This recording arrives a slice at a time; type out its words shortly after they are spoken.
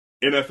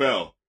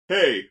NFL.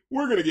 Hey,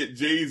 we're gonna get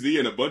Jay-Z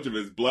and a bunch of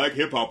his black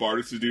hip-hop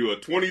artists to do a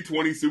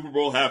 2020 Super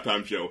Bowl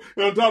halftime show.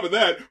 And on top of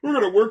that, we're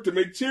gonna work to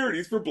make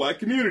charities for black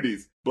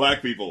communities.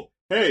 Black people.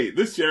 Hey,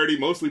 this charity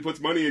mostly puts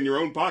money in your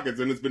own pockets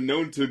and has been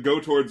known to go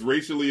towards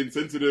racially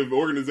insensitive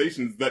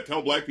organizations that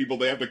tell black people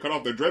they have to cut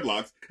off their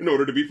dreadlocks in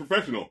order to be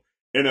professional.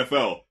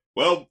 NFL.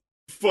 Well,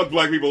 fuck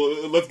black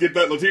people. Let's get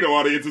that Latino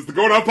audience. It's the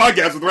Goin Off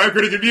podcast with Rap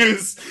Critic and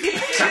Mues.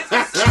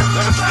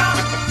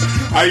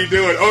 How you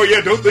doing? Oh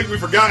yeah, don't think we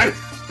forgot.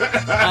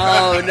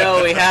 Oh,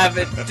 no, we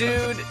haven't.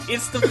 Dude,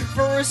 it's the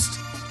first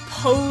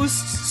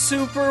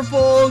post-Super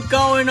Bowl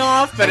Going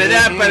Off.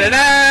 Ba-da-da.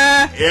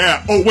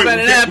 Yeah. Oh, wait. We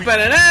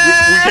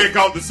can't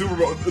call it the Super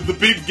Bowl. The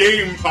Big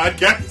Game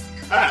podcast.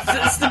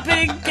 It's the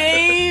big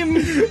game.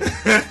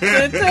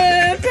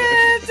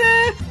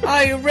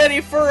 Are you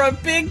ready for a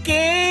big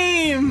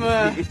game?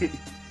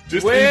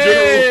 Just in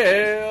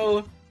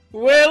general.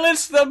 Well,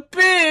 it's the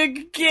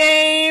big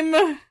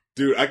game.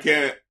 Dude, I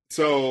can't.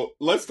 So,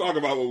 let's talk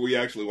about what we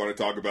actually want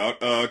to talk about.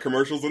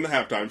 Commercials in the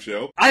halftime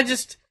show.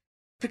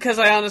 Because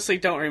I honestly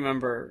don't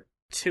remember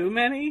too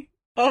many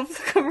of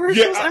the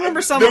commercials. Yeah, I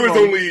remember some there of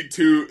was them. only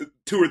two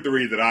or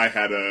three that I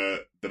had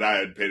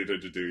paid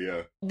attention to,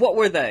 yeah. What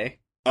were they?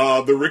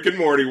 The Rick and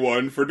Morty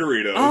one for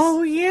Doritos.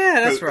 Oh, yeah,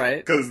 that's right.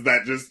 Because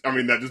that just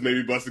made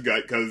me bust a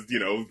gut, because, you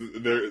know,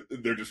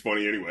 they're just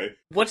funny anyway.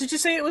 What did you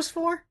say it was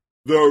for?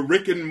 The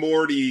Rick and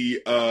Morty,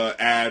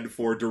 ad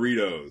for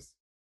Doritos.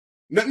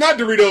 Not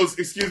Doritos,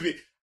 excuse me.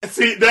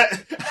 See, that,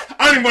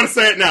 I don't even want to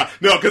say it now.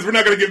 No, because we're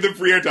not going to give them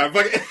free airtime.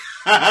 Fuck it.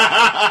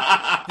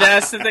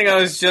 That's the thing I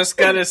was just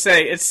going to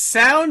say. It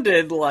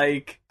sounded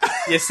like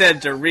you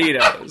said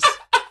Doritos.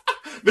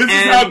 This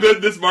is how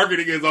good this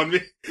marketing is on me.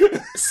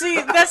 See,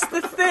 that's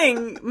the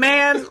thing,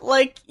 man.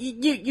 Like,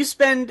 you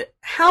spend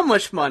how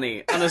much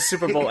money on a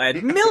Super Bowl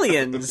ad?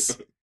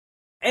 Millions.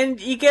 And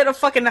you get a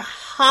fucking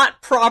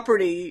hot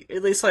property,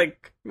 at least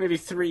like maybe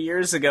 3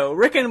 years ago,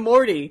 Rick and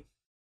Morty,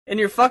 in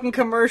your fucking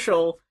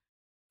commercial,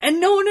 and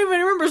no one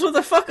even remembers what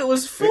the fuck it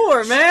was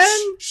for, man.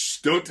 Shh,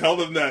 don't tell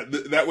them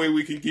that. That way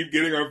we can keep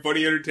getting our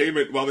funny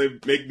entertainment while they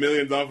make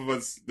millions off of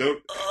us.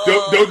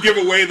 Don't give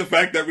away the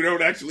fact that we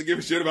don't actually give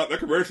a shit about the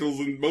commercials,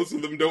 and most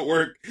of them don't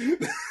work.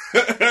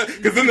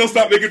 Because then they'll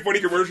stop making funny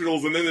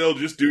commercials, and then they'll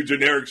just do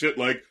generic shit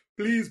like,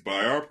 please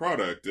buy our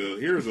product.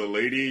 Here's a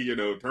lady,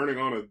 turning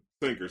on a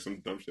sink or some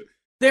dumb shit.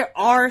 There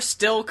are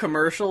still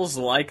commercials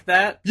like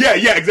that. Yeah,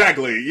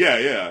 exactly.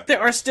 Yeah.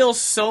 There are still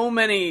so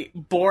many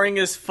boring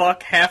as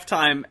fuck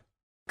halftime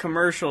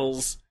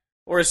commercials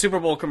or Super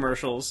Bowl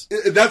commercials.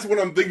 That's what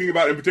I'm thinking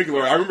about in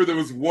particular. I remember there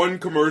was one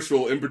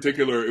commercial in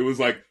particular. It was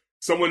like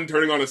someone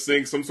turning on a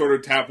sink, some sort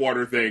of tap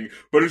water thing.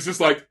 But it's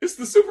just like, it's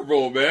the Super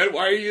Bowl, man.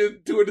 Why are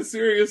you doing a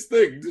serious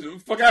thing?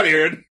 Fuck out of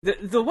here.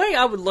 The way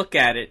I would look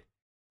at it,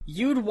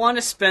 you'd want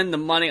to spend the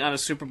money on a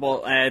Super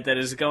Bowl ad that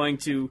is going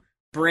to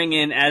bring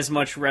in as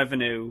much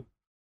revenue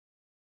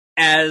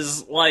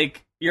as,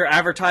 like, your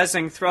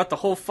advertising throughout the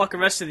whole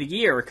fucking rest of the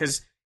year, because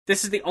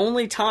this is the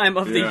only time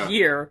of the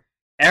year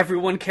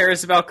everyone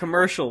cares about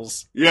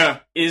commercials. Yeah.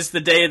 Is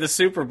the day of the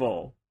Super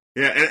Bowl.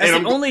 Yeah,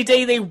 and the only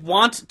day they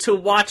want to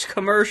watch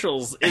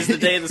commercials is the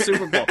day of the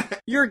Super Bowl.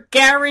 You're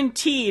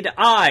guaranteed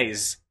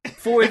eyes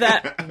for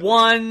that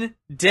one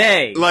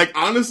day. Like,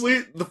 honestly,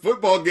 the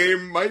football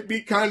game might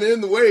be kind of in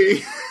the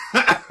way.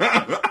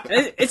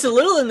 It's a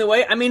little in the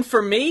way. I mean,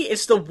 for me,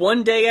 it's the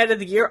one day out of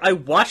the year I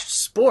watched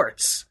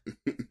sports.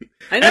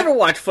 I never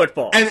watch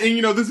football. And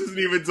this isn't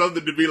even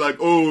something to be like,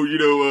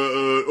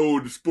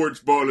 the sports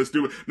ball is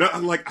stupid. No, I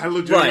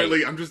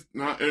legitimately, I'm just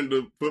not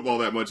into football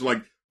that much.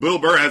 Like, Bill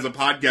Burr has a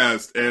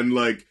podcast, and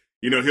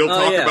he'll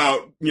talk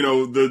about,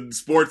 the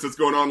sports that's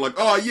going on, like,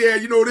 oh yeah,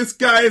 this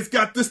guy has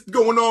got this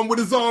going on with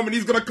his arm and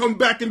he's gonna come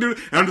back and do it.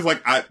 And I'm just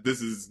like,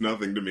 this is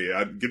nothing to me.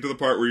 I get to the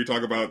part where you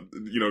talk about,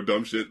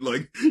 dumb shit,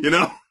 like,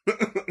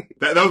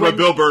 that was my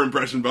Bill Burr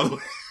impression, by the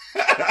way.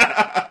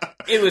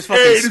 It was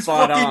fucking this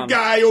spot fucking on.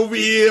 Guy over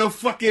here,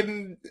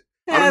 fucking...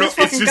 Yeah, this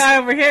fucking guy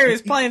over here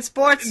is playing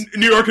sports.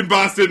 New York and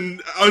Boston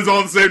is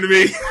all the same to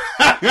me.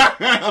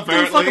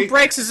 Apparently. He fucking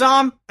breaks his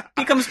arm.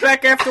 He comes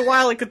back after a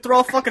while. He could throw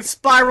a fucking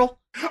spiral.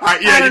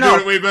 You're doing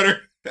it way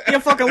better.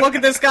 You fucking look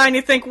at this guy and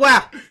you think,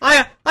 wow,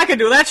 I can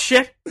do that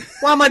shit.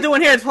 What am I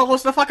doing here? It's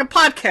host a fucking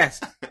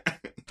podcast.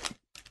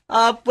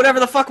 Whatever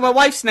the fuck my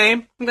wife's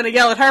name, I'm gonna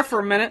yell at her for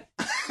a minute.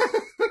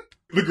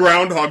 The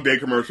Groundhog Day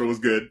commercial was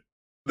good.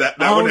 That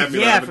one had me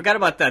laughing. I forgot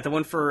about that. The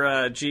one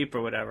for Jeep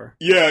or whatever.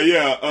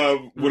 Yeah.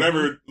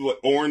 Whatever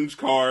orange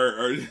car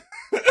or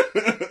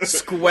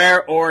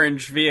square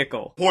orange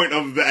vehicle. Point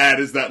of the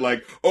ad is that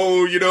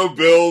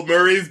Bill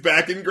Murray's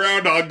back in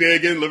Groundhog Day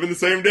again, living the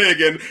same day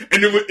again,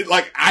 and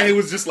I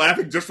was just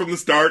laughing just from the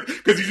start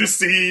because you just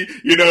see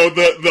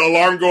the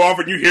alarm go off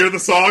and you hear the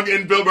song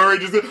and Bill Murray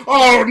just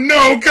oh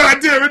no, god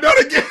damn it, not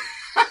again.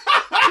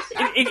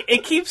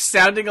 It keeps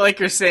sounding like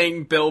you're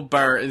saying Bill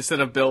Burr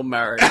instead of Bill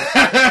Murray.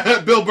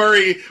 Bill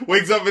Murray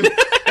wakes up and...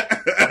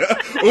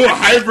 a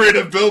hybrid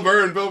of Bill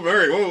Burr and Bill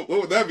Murray. What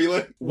would that be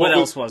like? What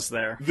else was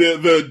there?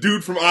 The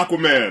dude from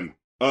Aquaman.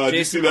 Did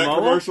you see that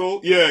commercial?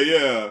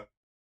 Yeah.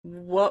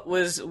 What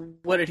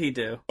did he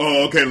do?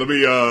 Oh, okay. Let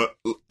me.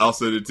 I'll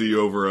send it to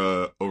you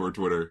over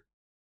Twitter.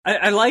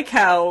 I like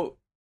how.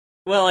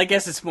 Well, I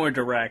guess it's more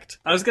direct.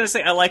 I was gonna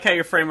say I like how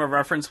your frame of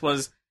reference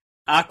was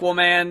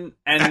Aquaman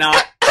and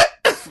not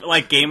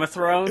like Game of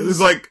Thrones. It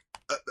was like,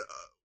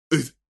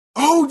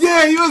 oh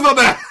yeah, he was on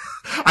that.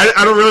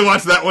 I don't really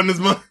watch that one as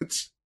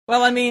much.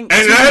 Well, I mean,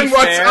 and I hadn't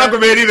watched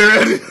Aquaman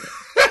either.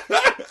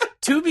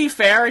 To be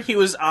fair, he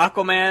was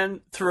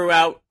Aquaman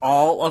throughout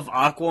all of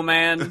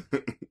Aquaman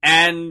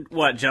and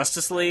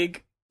Justice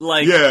League.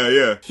 Like,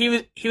 yeah.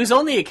 He was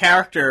only a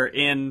character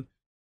in,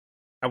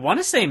 I want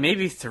to say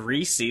maybe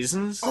 3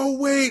 seasons. Oh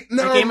wait,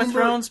 no, Game of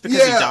Thrones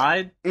because he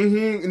died.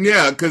 Mm-hmm.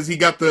 Yeah, because he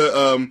got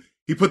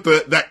he put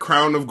that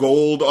crown of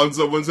gold on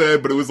someone's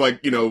head, but it was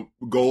like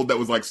gold that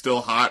was like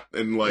still hot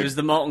and like it was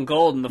the molten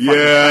gold and the fucking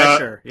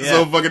pressure. Yeah,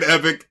 so fucking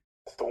epic.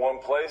 It's the one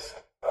place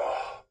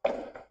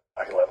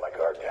I can let my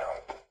guard down,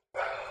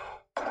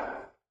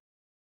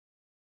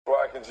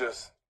 where I can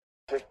just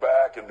kick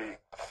back and be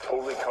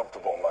totally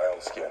comfortable in my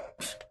own skin.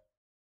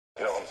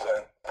 You know what I'm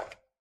saying?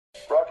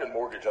 Rocket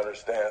Mortgage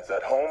understands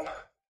that home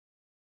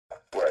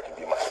where I can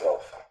be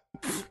myself.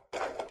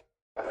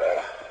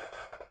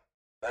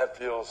 That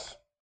feels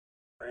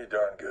pretty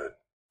darn good.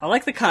 I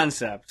like the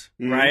concept,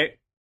 right?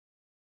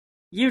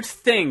 You'd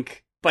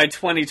think by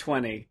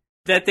 2020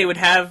 that they would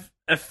have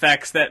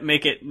effects that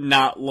make it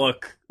not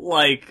look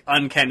like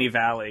Uncanny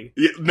Valley.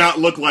 Yeah, not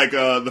look like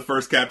the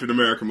first Captain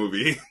America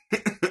movie.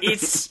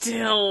 It's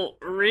still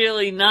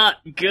really not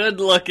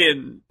good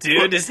looking,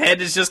 dude. His head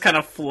is just kind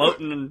of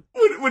floating.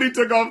 When he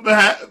took off the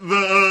hat,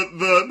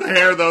 the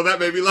hair, though, that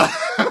made me laugh.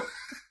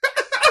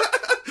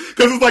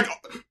 Because it's like,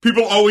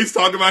 people always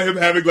talk about him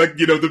having, like,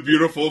 the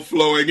beautiful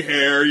flowing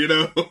hair,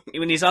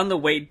 When he's on the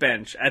weight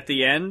bench at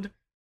the end,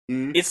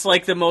 it's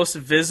like the most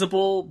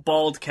visible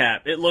bald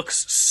cap. It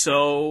looks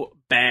so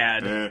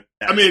bad.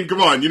 I mean,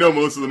 come on,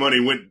 most of the money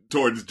went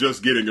towards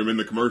just getting him in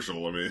the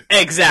commercial, I mean.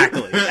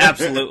 Exactly,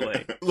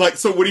 absolutely. Like,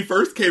 so when he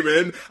first came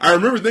in, I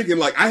remember thinking,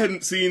 like, I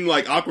hadn't seen,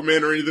 like,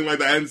 Aquaman or anything like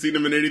that. I hadn't seen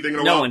him in anything in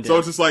a while. One did. So I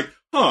was just like,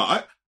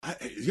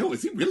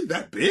 is he really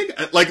that big?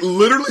 Like,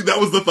 literally, that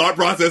was the thought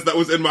process that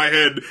was in my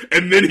head.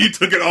 And then he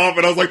took it off,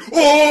 and I was like,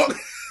 oh!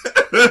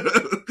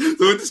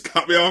 So it just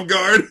caught me off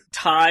guard.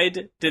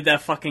 Tide did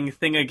that fucking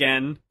thing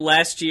again.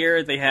 Last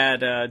year, they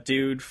had a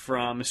dude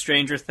from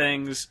Stranger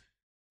Things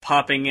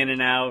popping in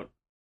and out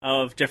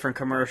of different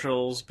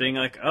commercials, being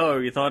like, oh,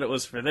 you thought it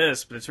was for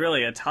this, but it's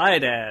really a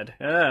Tide ad.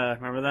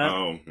 Remember that?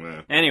 Oh,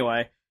 man.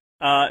 Anyway,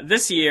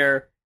 this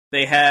year,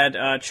 they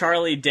had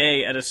Charlie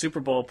Day at a Super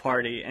Bowl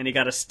party, and he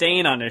got a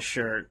stain on his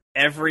shirt.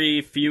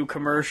 Every few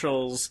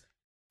commercials,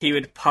 he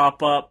would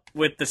pop up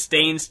with the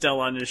stain still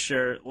on his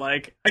shirt.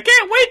 Like, I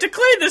can't wait to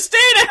clean the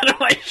stain out of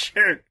my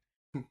shirt.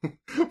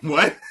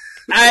 What?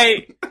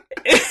 I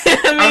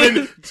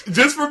mean,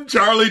 just from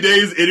Charlie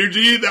Day's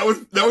energy, that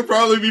would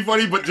probably be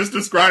funny, but just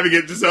describing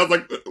it just sounds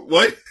like,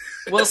 what?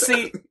 Well,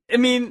 see, I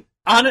mean,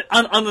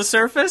 on the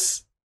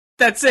surface,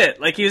 that's it.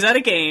 Like, he was at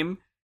a game,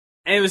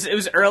 and it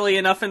was early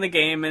enough in the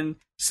game, and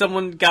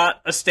someone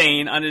got a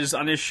stain on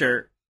his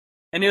shirt.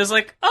 And he was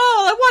like,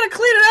 oh, I want to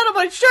clean it out of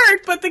my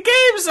shirt, but the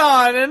game's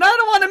on, and I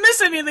don't want to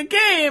miss any of the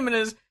game.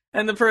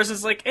 And the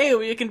person's like, hey,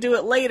 well, you can do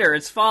it later,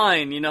 it's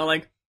fine.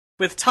 Like,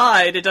 with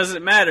Tide, it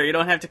doesn't matter. You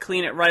don't have to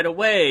clean it right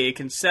away. It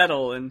can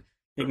settle, and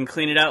you can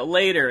clean it out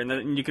later, and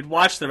then you could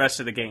watch the rest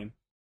of the game.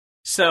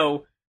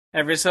 So,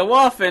 every so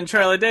often,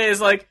 Charlie Day is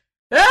like,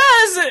 should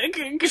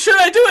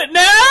I do it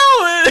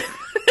now?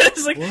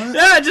 It's like, what?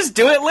 Yeah, just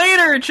do it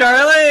later,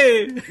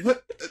 Charlie.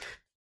 What?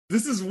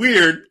 This is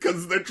weird,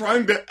 because they're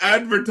trying to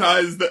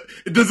advertise that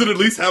it doesn't at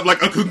least have,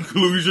 like, a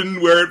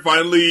conclusion where he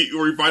finally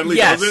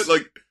does it.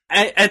 Like,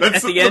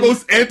 that's the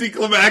most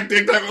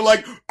anticlimactic type of,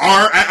 like,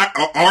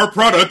 our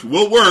product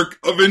will work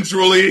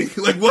eventually.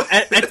 Like, what?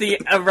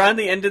 Around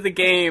the end of the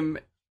game,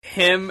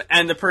 him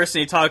and the person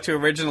he talked to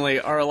originally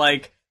are,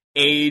 like,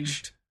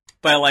 aged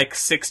by, like,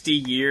 60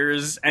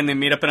 years, and they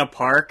meet up in a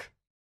park.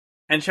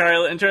 And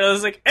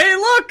Charlie's like, hey,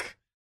 look!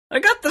 I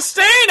got the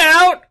stain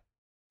out!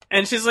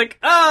 And she's like,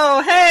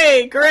 oh,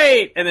 hey,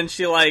 great! And then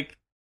she, like,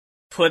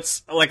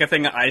 puts, like, a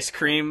thing of ice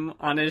cream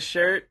on his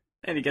shirt,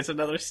 and he gets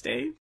another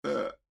stain.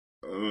 I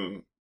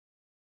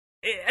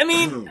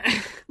mean,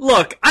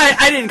 look,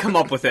 I didn't come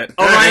up with it,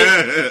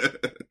 alright?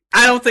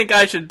 I don't think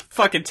I should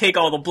fucking take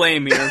all the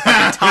blame here.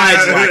 Fucking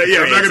Tide's lack of creativity.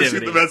 I'm not gonna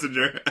shoot the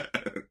messenger.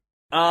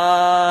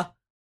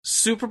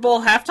 Super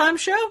Bowl halftime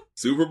show?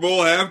 Super Bowl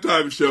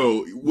halftime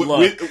show.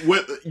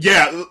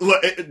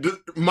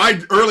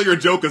 My earlier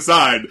joke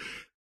aside,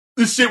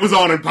 this shit was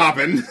on and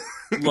popping.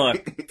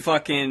 Look,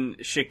 fucking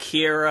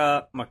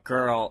Shakira, my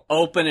girl,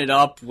 open it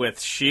up with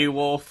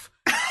She-Wolf,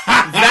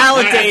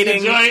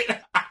 validating,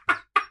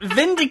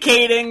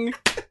 vindicating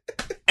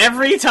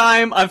every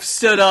time I've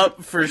stood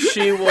up for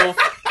She-Wolf.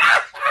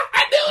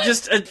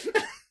 Just a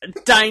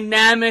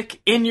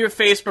dynamic,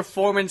 in-your-face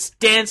performance,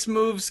 dance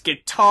moves,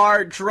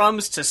 guitar,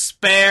 drums to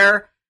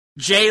spare.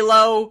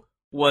 J-Lo,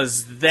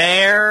 was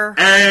there.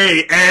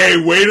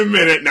 Hey, wait a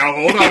minute. Now,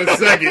 hold on a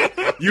second.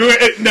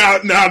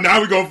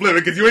 Now we gonna flip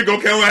it, because you ain't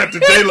gonna come after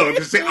J-Lo.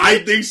 I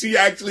think she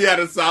actually had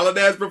a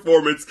solid-ass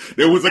performance.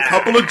 There was a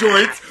couple of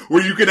joints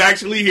where you could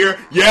actually hear,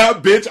 yeah,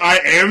 bitch, I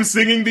am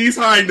singing these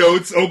high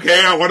notes,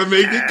 okay? I want to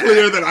make it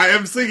clear that I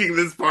am singing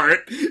this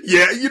part.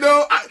 Yeah,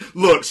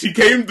 look, she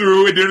came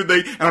through and did her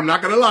thing, and I'm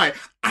not gonna lie,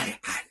 I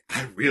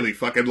really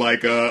fucking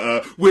like,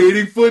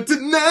 Waiting for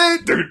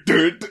Tonight,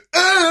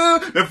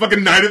 that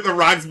fucking Night at the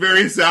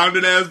Roxbury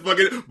sounding ass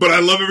fucking, but I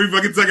love every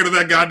fucking second of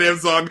that goddamn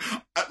song.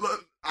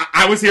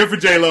 I was here for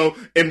J-Lo,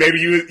 and maybe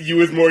you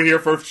was more here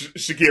for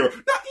Shakira. No, you know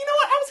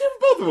what? I was here for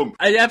both of them.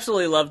 I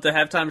absolutely loved the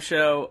halftime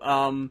show.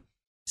 I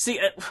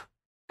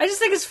just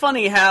think it's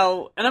funny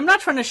how, and I'm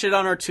not trying to shit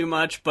on her too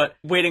much, but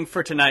Waiting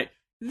for Tonight,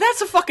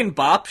 that's a fucking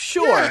bop,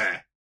 sure. Yeah.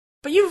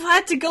 But you've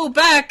had to go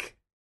back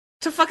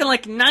to fucking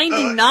like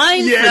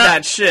 99 for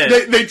that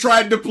shit. They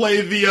tried to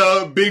play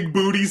the Big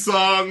Booty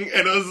song,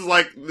 and I was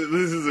like,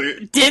 this is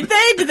it. Did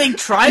they? Did they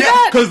try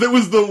that? Because there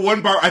was the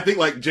one part, I think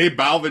like J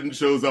Balvin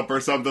shows up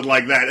or something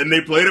like that, and they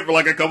played it for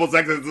like a couple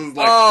seconds. It was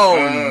like,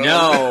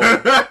 no.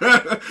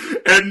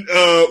 And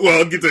well,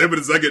 I'll get to him in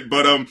a second,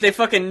 but they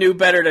fucking knew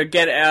better to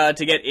get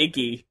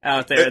Iggy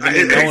out there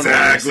than no one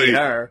wanted to see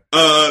her.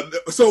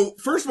 So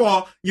first of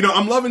all,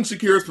 I'm loving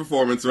Shakira's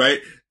performance, right?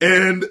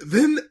 And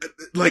then,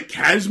 like,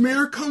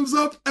 Cashmere comes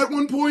up at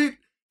one point.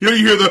 You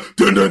hear the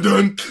dun dun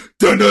dun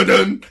dun dun dun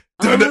dun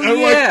dun.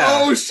 I'm like,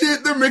 oh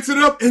shit, they're mixing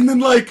it up. And then,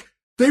 like,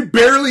 they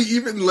barely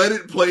even let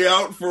it play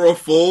out for a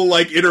full,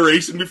 like,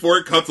 iteration before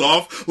it cuts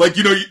off. Like,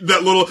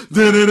 that little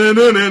dun dun dun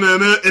dun dun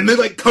dun, and they,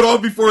 like, cut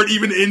off before it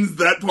even ends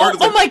that part.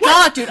 Oh my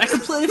god, dude, I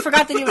completely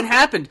forgot that even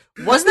happened.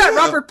 Was that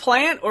Robert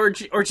Plant or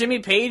Jimmy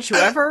Page,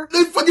 whoever?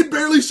 They fucking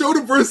barely showed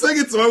him for a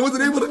second, so I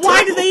wasn't able to tell.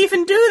 Why did they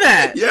even do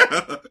that?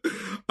 Yeah.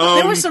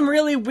 There were some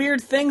really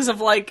weird things of,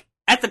 like,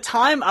 at the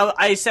time,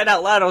 I said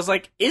out loud, I was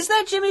like, is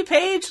that Jimmy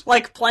Page,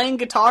 like, playing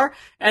guitar?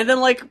 And then,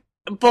 like,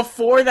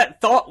 before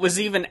that thought was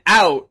even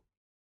out,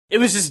 it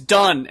was just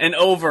done and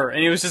over,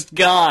 and he was just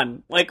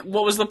gone. Like,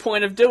 what was the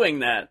point of doing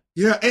that?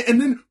 Yeah,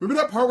 and then,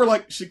 remember that part where,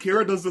 like,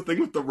 Shakira does the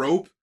thing with the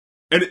rope?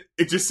 And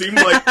it just seemed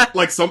like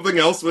like something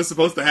else was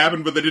supposed to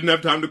happen, but they didn't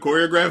have time to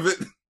choreograph it?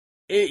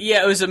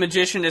 It was a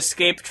magician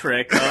escape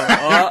trick.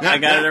 I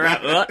got it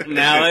around.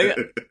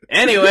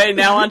 Anyway,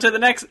 now on to the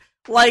next.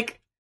 Like,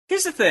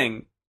 here's the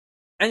thing.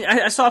 And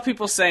I saw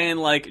people saying,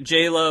 like,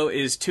 J-Lo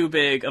is too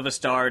big of a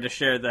star to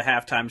share the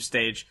halftime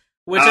stage.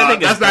 Which I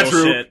think is that's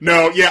bullshit. Not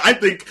true. No, yeah, I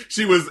think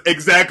she was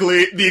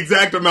exactly the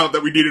exact amount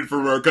that we needed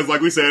from her. Because,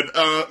 like we said,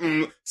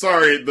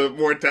 sorry, the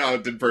more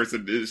talented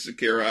person is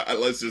Shakira.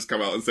 Let's just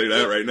come out and say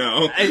that right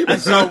now. I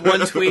saw one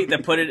tweet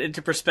that put it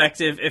into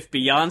perspective. If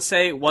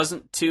Beyonce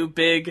wasn't too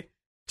big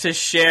to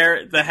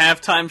share the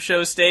halftime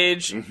show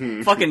stage,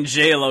 fucking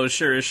J-Lo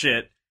sure as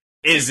shit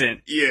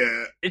isn't.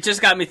 Yeah. It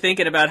just got me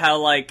thinking about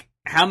how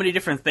many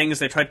different things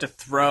they tried to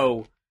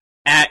throw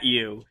at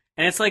you.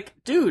 And it's like,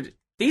 dude,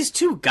 these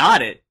two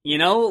got it,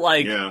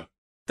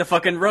 the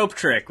fucking rope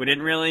trick. We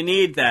didn't really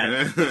need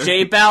that.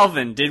 J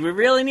Balvin, did we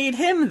really need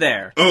him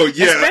there? Oh,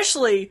 yeah.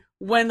 Especially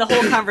when the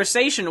whole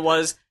conversation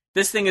was,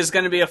 this thing is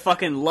going to be a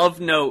fucking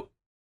love note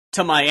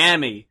to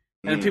Miami.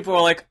 And people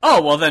were like,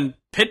 oh, well then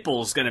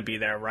Pitbull's going to be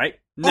there, right?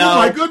 No. Oh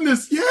my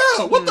goodness,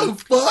 yeah, what the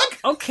fuck?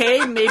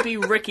 Okay, maybe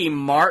Ricky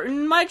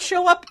Martin might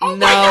show up? Oh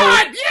no. My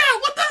god, yeah,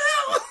 what the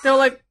hell? They're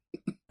like,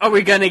 are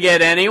we going to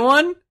get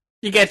anyone?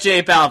 You get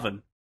J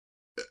Balvin.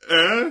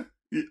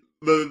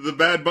 The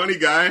Bad Bunny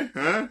guy,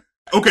 huh?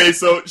 Okay,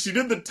 so she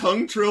did the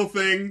tongue trill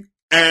thing,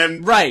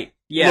 and... Right,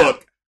 yeah.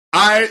 Look,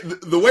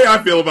 the way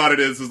I feel about it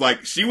is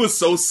like, she was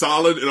so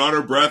solid and on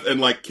her breath and,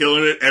 like,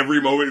 killing it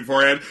every moment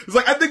beforehand. It's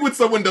like, I think when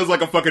someone does,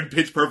 like, a fucking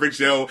Pitch Perfect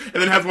show, and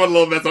then has one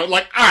little mess up,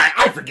 like, alright,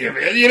 I forgive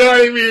it, you know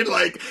what I mean?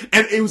 Like,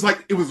 and it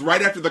was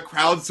right after the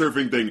crowd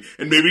surfing thing,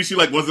 and maybe she,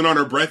 like, wasn't on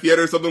her breath yet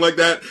or something like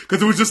that,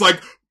 because it was just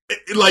like,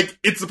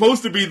 it's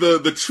supposed to be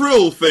the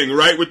trill thing,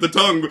 right, with the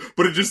tongue,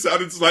 but it just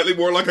sounded slightly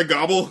more like a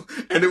gobble,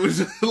 and it was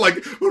just like,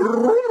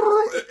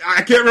 I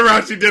can't remember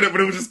how she did it,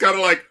 but it was just kind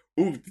of like,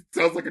 ooh, it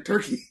sounds like a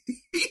turkey.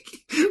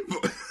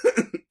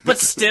 But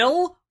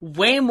still,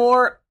 way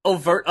more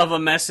overt of a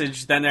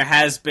message than there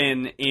has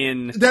been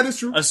in that is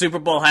true. A Super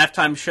Bowl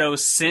halftime show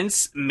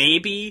since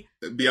maybe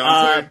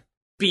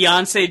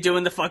Beyonce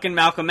doing the fucking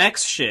Malcolm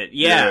X shit.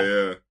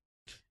 Yeah.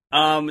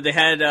 They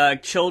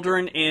had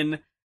children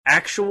in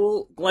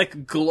actual,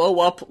 like,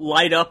 glow-up,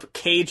 light-up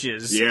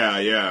cages.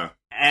 Yeah.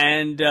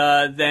 And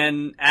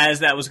then,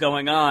 as that was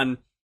going on,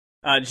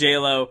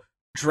 J-Lo,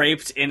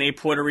 draped in a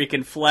Puerto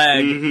Rican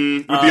flag...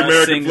 with the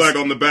American flag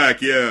on the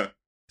back, yeah.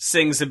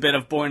 Sings a bit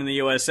of Born in the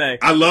USA.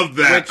 I love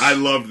that. I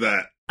love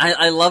that.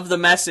 I love the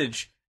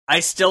message. I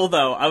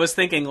was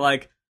thinking,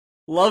 like,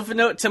 love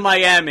note to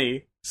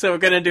Miami, so we're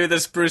gonna do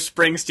this Bruce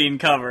Springsteen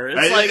cover. It's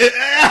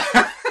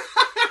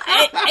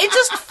it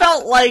just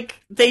felt like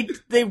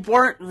they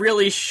weren't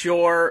really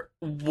sure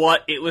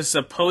what it was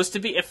supposed to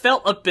be. It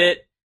felt a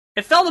bit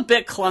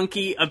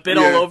clunky, a bit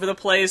all over the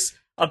place,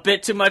 a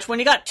bit too much. When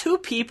you got two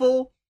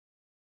people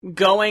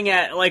going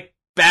at, like,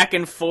 back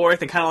and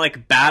forth and kind of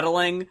like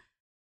battling,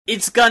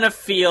 it's gonna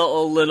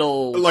feel a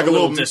little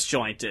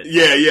disjointed.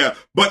 Yeah.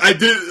 But I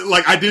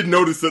did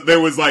notice that there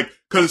was like,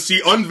 cause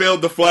she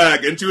unveiled the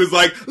flag and she was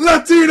like,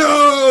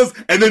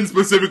 Latinos! And then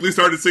specifically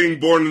started singing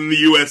Born in the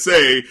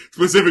USA,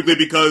 specifically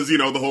because, you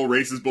know, the whole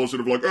racist bullshit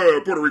of like,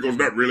 oh, Puerto Rico's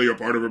not really a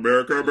part of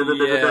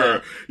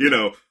America, you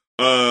know.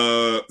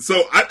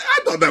 So I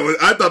thought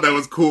that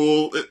was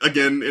cool,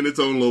 again, in its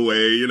own little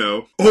way, you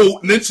know. Oh,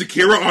 and then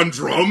Shakira on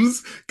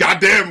drums?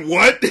 Goddamn,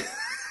 what?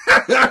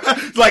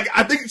 Like,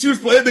 I think she was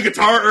playing the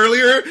guitar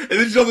earlier, and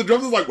then she on the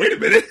drums. I was like, wait a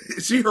minute,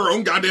 is she her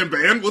own goddamn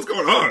band? What's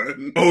going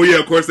on? Oh yeah,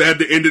 of course they had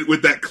to end it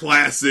with that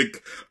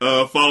classic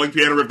falling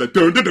piano riff, the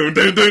dun dun dun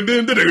dun dun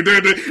dun dun dun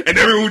dun, and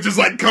everyone was just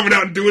like coming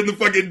out and doing the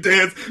fucking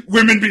dance,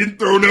 women being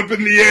thrown up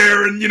in the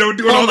air, and you know,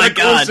 doing all that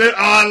cool shit. Oh,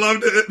 I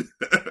loved it.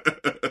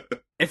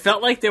 It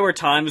felt like there were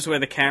times where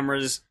the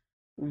cameras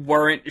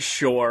weren't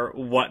sure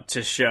what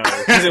to show,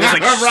 because it was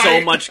like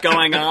so much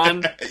going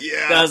on.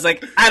 Yeah. So I was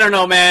like, I don't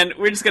know, man,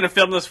 we're just gonna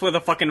film this with a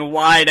fucking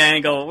wide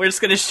angle, we're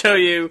just gonna show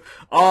you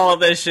all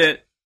this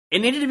shit. It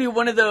needed to be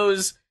one of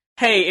those,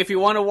 hey, if you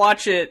want to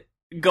watch it,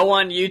 go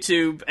on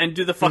YouTube and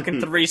do the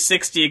fucking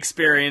 360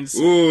 experience,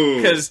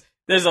 because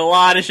there's a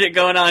lot of shit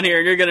going on here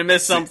and you're gonna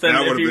miss something. That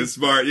would have been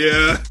smart.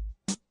 Yeah.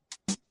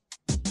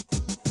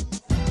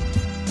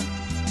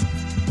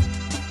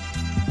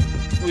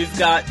 We've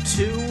got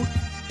 2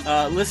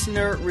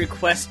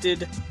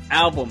 listener-requested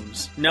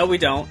albums. No, we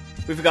don't.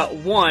 We've got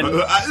 1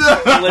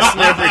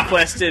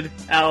 listener-requested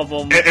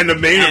album. And the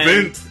main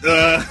event.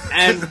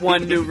 And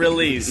 1 new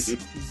release.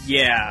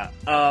 Yeah.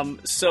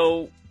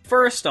 So,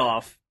 first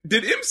off...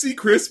 Did MC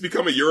Chris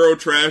become a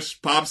Eurotrash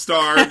pop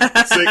star?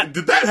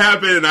 Did that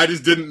happen and I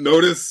just didn't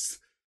notice?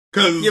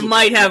 Cause you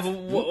might have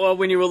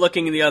when you were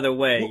looking the other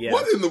way, yeah.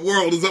 What in the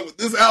world is up with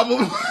this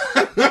album?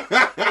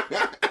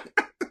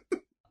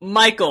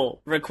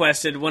 Michael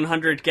requested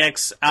 100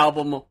 gecs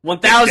album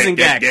 1000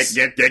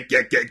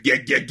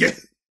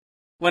 gecs.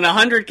 When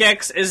 100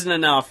 gecs isn't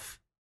enough,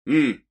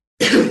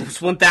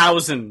 it's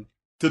 1000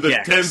 to the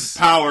gecs. 10th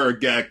power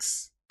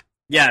gecs.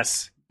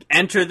 Yes.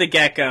 Enter the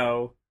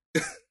gecko.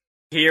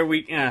 Here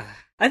we...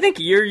 I think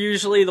you're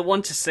usually the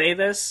one to say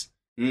this,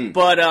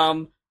 but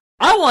I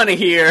want to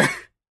hear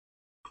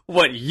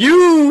what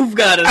you've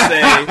got to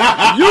say.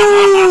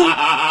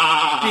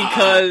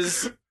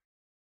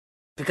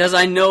 Because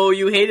I know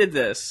you hated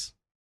this.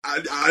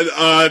 For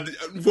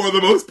the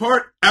most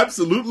part,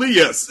 absolutely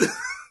yes.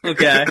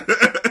 Okay.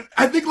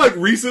 I think, like,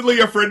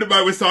 recently a friend of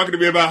mine was talking to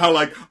me about how,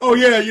 like, oh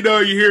yeah, you know,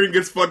 your hearing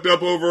gets fucked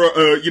up over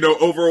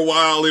a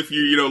while if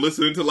you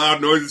listen to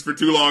loud noises for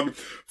too long.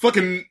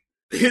 Fucking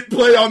hit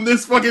play on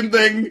this fucking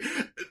thing.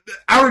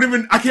 I can't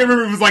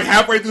remember if it was like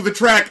halfway through the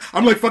track.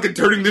 I'm like fucking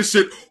turning this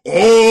shit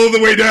all the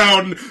way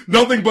down.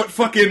 Nothing but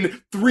fucking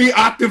 3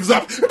 octaves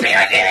up. Fucking,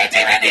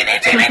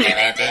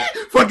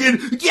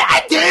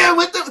 goddamn,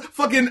 what the,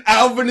 fucking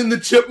Alvin and the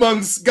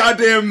Chipmunks,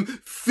 goddamn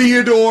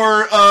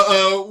Theodore,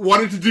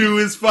 wanted to do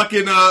his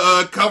fucking,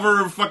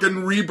 cover of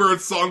fucking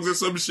Rebirth songs or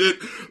some shit,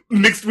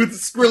 mixed with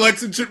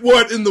Skrillex and shit.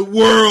 What in the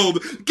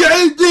world?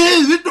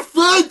 Goddamn, what the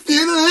fuck?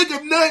 Feeling like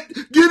I'm not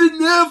good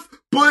enough.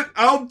 But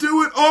I'll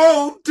do it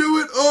all.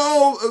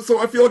 So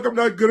I feel like I'm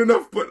not good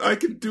enough, but I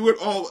can do it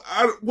all.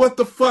 What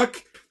the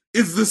fuck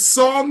is this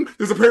song?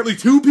 There's apparently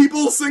 2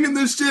 people singing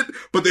this shit,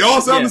 but they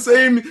all sound the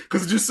same,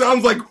 because it just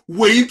sounds like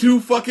way too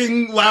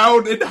fucking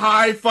loud and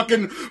high,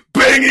 fucking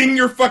banging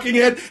your fucking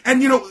head.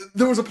 And, you know,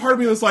 there was a part of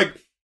me that's like,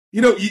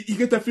 you know, you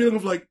get that feeling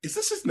of like, is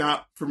this just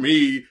not for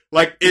me?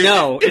 Like,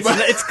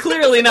 it's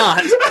clearly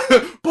not.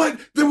 But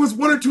there was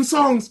 1 or 2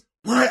 songs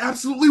where I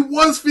absolutely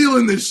was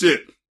feeling this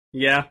shit.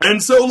 Yeah.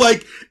 And so,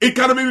 like, it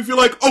kind of made me feel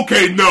like,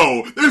 okay,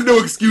 no, there's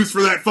no excuse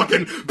for that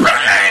fucking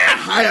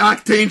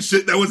high-octane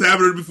shit that was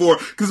happening before,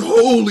 because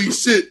holy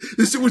shit,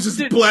 this shit was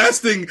just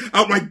blasting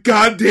out my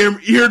goddamn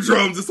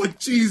eardrums. It's like,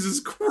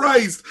 Jesus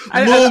Christ,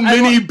 little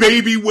mini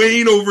baby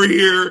Wayne over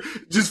here,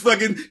 just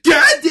fucking,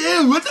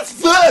 goddamn, what the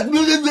fuck?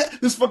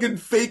 This fucking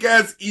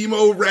fake-ass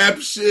emo rap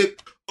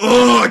shit.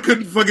 Oh, I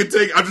couldn't fucking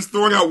take it. I'm just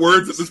throwing out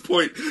words at this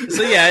point.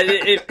 So yeah,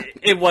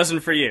 it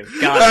wasn't for you.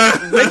 Got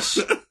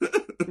it.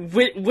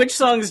 Which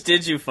songs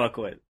did you fuck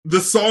with? The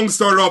song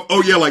started off,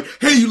 oh yeah, like,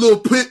 hey, you little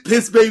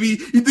piss baby,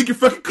 you think you're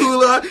fucking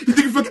cool, huh? You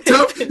think you're fucking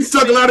tough? You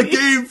talk a lot of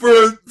game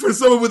for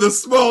someone with a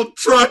small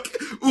truck.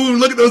 Ooh,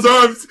 look at those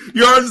arms.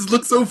 Your arms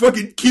look so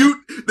fucking cute.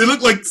 They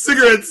look like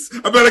cigarettes.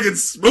 I bet I can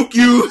smoke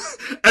you.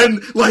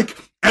 And, like,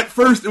 at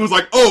first, it was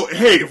like, oh,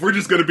 hey, if we're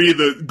just gonna be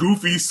the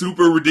goofy,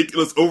 super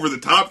ridiculous,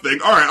 over-the-top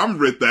thing, alright, I'm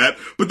with that.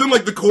 But then,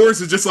 like, the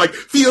chorus is just like,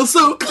 feel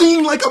so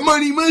clean like a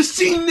money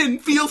machine, and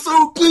feel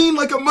so clean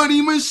like a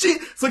money machine.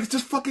 It's like, it's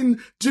just fucking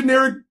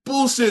generic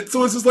bullshit.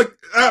 So it's just like,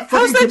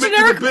 how's that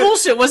generic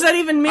bullshit? What does that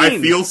even mean? I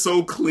feel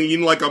so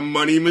clean like a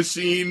money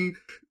machine.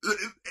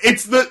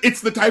 It's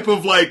the type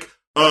of, like,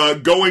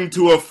 going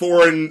to a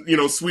foreign,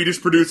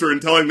 Swedish producer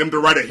and telling them to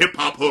write a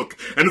hip-hop hook.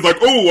 And it's like,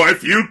 oh, I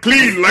feel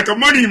clean like a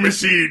money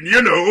machine,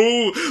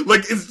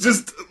 Like, it's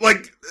just,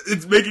 like,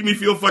 it's making me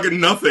feel fucking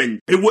nothing.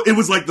 It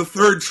was like the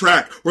third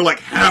track, or like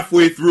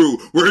halfway through,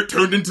 where it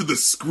turned into the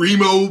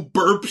screamo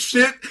burp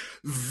shit.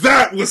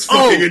 That was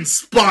fucking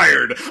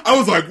inspired. I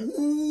was like,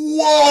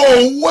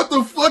 whoa, what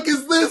the fuck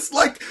is this?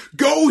 Like,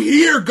 go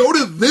here, go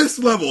to this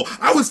level.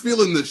 I was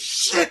feeling the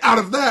shit out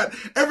of that.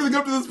 Everything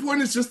up to this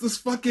point is just this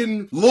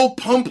fucking Lil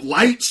Pump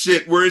light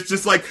shit, where it's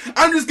just like,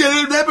 I'm just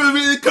gonna rap a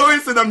minute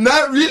chorus and I'm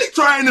not really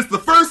trying. It's the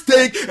first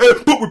take,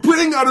 but we're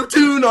putting out a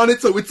tune on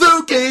it, so it's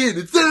okay and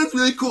it sounds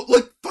really cool.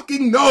 Like,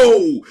 fucking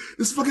no.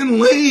 It's fucking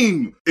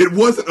lame. It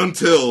wasn't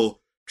until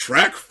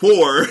track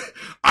 4,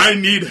 I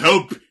Need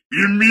Help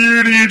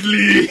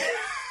Immediately,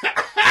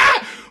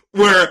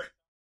 where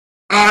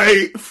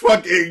I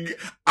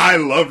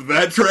love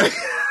that track.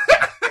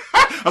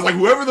 I was like,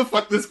 whoever the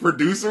fuck this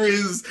producer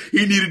is,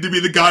 he needed to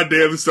be the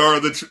goddamn star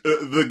of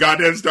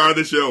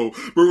the show.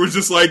 Where it was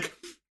just like,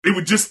 it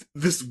was just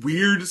this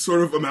weird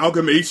sort of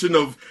amalgamation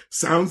of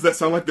sounds that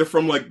sound like they're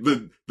from like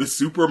the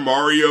Super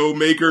Mario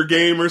Maker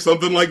game or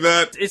something like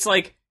that. It's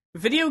like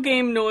video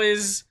game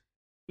noise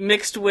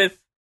mixed with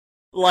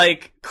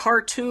like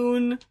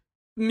cartoon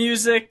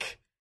music,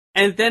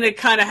 and then it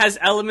kind of has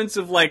elements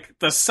of like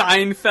the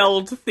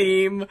Seinfeld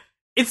theme.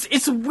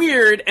 It's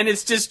weird and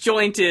it's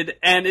disjointed,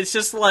 and it's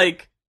just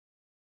like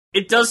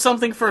it does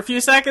something for a few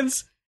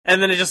seconds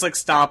and then it just like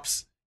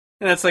stops,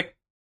 and it's like,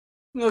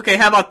 okay,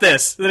 how about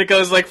this? And then it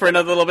goes like for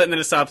another little bit and then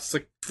it stops. It's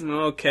like,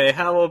 okay,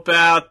 how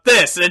about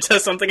this? And it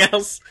does something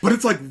else. But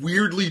it's like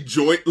weirdly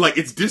like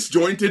it's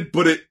disjointed,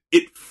 but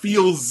it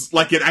feels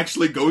like it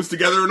actually goes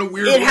together in a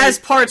weird way. It has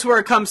parts where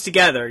it comes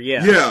together,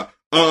 yeah. Yeah.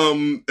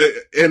 And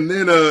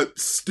then,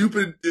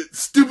 stupid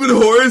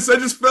horse, I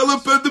just fell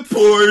up at the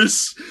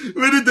Porsche.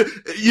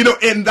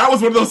 And that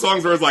was one of those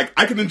songs where I was like,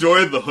 I can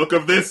enjoy the hook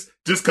of this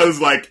just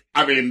cause, like,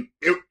 I mean,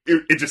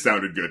 it just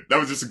sounded good. That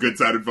was just a good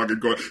sounding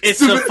fucking chord. It's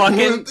the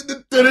fucking...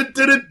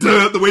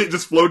 The way it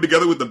just flowed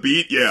together with the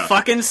beat, yeah.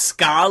 Fucking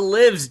ska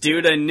lives,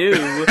 dude. I knew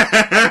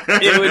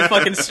it would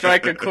fucking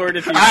strike a chord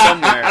with you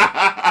somewhere.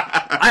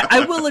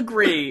 I will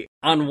agree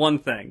on one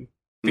thing,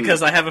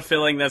 because I have a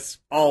feeling that's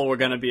all we're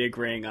going to be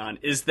agreeing on,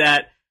 is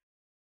that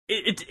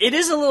it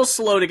is a little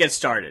slow to get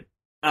started.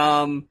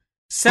 But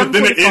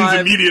then it ends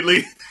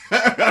immediately.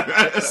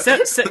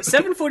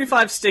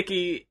 745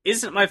 Sticky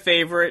isn't my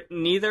favorite.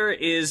 Neither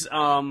is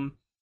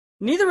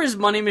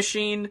Money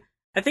Machine.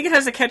 I think it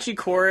has a catchy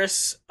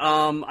chorus.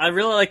 I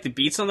really like the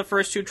beats on the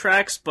first 2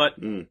 tracks, but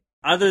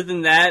other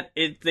than that,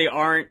 they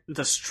aren't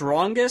the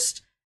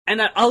strongest.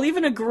 And I'll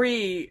even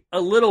agree a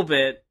little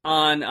bit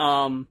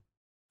on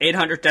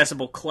 800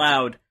 Decibel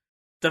Cloud.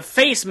 The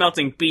face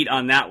melting beat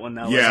on that one,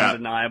 though, was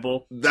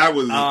undeniable. That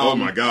was, oh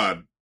my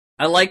god.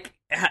 I like,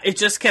 it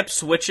just kept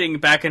switching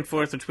back and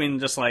forth between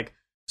just like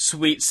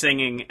sweet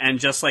singing and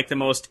just like the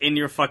most in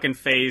your fucking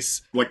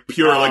face. Like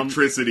pure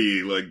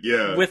electricity, like,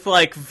 yeah. With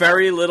like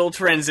very little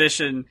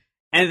transition.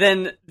 And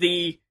then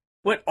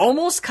what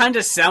almost kind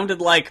of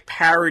sounded like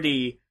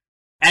parody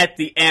at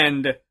the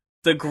end,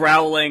 the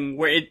growling,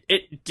 where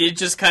it did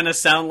just kind of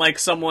sound like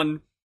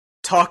someone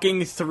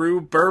talking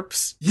through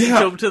burps.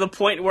 Yeah. To the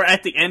point where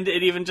at the end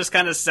it even just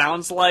kind of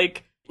sounds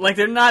like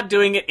they're not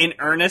doing it in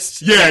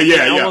earnest. Yeah.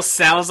 It almost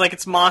sounds like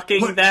it's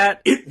mocking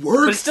that. It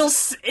works. But it still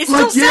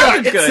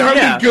sounded good. It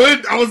sounded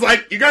good. I was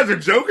like, you guys are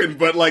joking,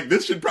 but like,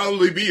 this should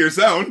probably be your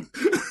sound.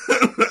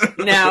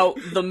 Now,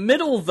 the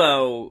middle,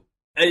 though,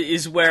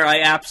 is where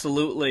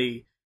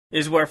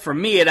for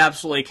me it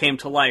absolutely came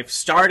to life,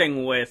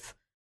 starting with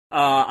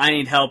I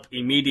Need Help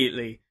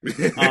Immediately.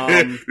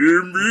 Immediately,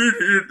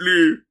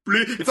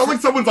 please. It sounds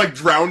like someone's like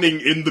drowning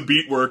in the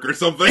beatwork or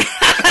something.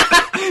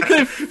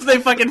 they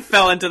fucking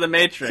fell into the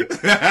Matrix.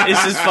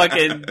 It's just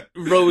fucking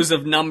rows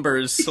of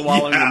numbers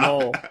swallowing them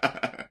whole.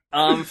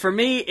 For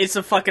me, it's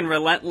a fucking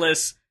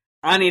relentless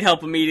I Need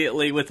Help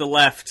Immediately with the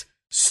left,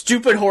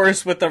 stupid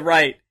horse with the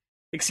right.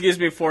 Excuse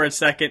me for a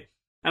second.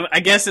 I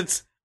guess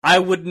it's I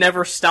Would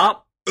Never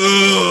Stop.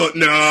 No.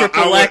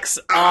 Triple X,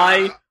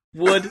 I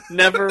Would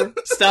Never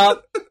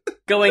Stop.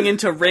 Going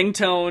into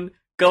Ringtone,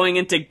 going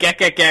into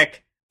Gek.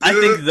 I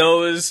think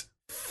those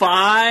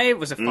 5,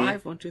 was it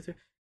 5? 1, 2, 3.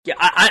 Yeah,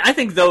 I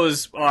think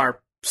those are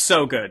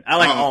so good. I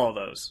like all of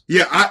those.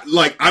 Yeah,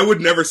 I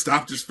Would Never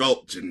Stop just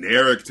felt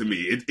generic to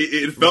me.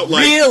 It felt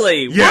like...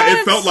 Really? Yeah, what?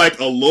 It felt like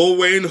a Lil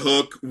Wayne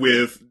hook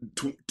with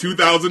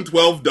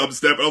 2012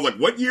 dubstep. I was like,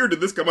 what year did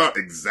this come out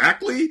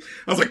exactly?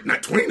 I was like,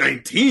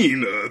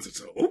 2019?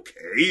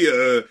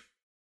 Okay,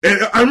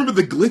 And I remember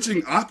the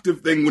glitching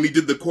octave thing when he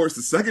did the chorus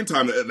the second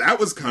time.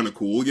 That was kind of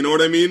cool, you know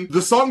what I mean?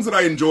 The songs that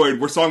I enjoyed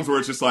were songs where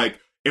it's just like,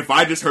 if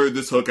I just heard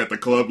this hook at the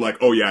club, like,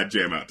 oh yeah, I'd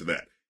jam out to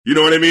that. You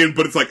know what I mean?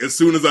 But it's like, as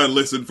soon as I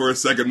listened for a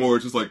second more,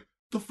 it's just like,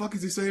 the fuck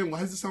is he saying?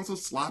 Why does it sound so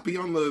sloppy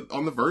on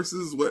the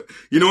verses? What,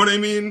 you know what I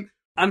mean?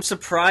 I'm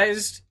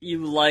surprised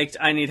you liked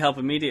I Need Help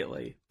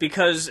Immediately,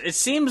 because it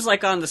seems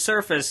like on the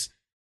surface,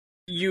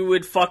 you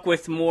would fuck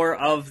with more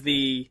of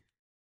the,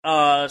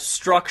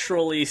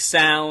 structurally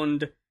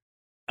sound,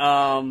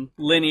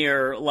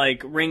 linear,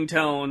 like,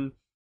 Ringtone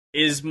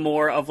is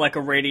more of like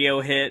a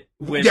radio hit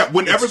with... Yeah,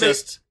 whenever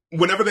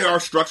they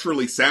are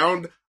structurally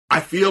sound, I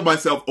feel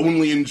myself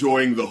only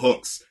enjoying the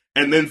hooks,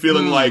 and then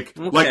feeling like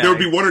there would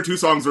be one or two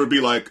songs where it'd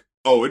be like,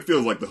 oh, it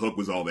feels like the hook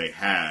was all they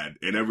had,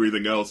 and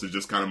everything else is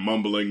just kind of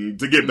mumbling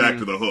to get back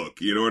to the hook.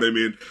 You know what I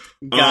mean?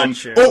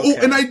 Gotcha.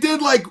 And I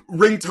did like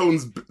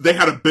ringtones. They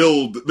had a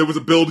build. There was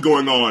a build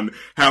going on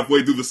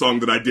halfway through the song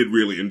that I did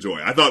really enjoy.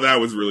 I thought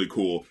that was really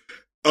cool.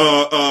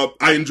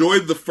 I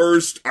enjoyed the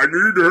first, I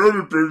need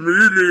help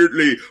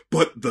immediately,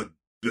 but the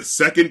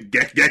second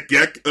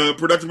gek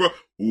production, bro,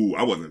 ooh,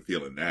 I wasn't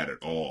feeling that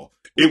at all.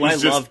 I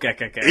love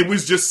gek. It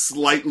was just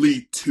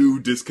slightly too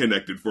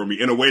disconnected for me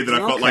in a way that I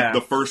felt like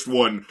the first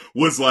one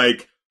was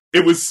like,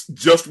 it was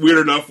just weird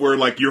enough where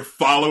like you're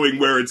following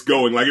where it's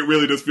going. Like it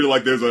really does feel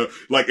like there's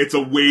it's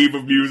a wave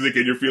of music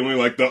and you're feeling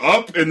like the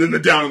up and then the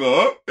down and the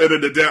up and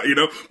then the down, you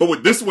know? But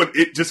with this one,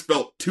 it just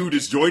felt too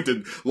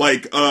disjointed.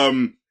 Like,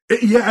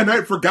 yeah, and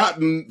I'd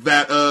forgotten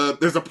that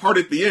there's a part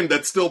at the end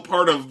that's still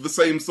part of the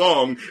same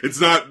song. It's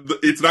not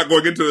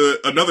going into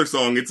another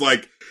song. It's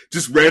like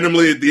just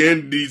randomly at the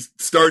end he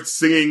starts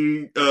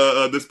singing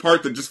this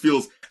part that just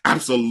feels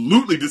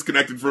absolutely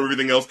disconnected from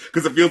everything else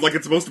because it feels like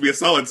it's supposed to be a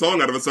solid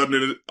song all of a sudden,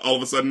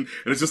 and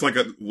it's just like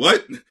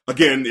what?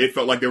 Again, it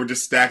felt like they were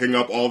just stacking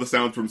up all the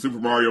sounds from Super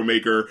Mario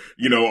Maker,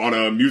 you know, on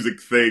a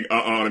music thing,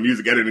 on a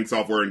music editing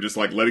software and just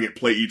like letting it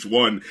play each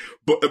one.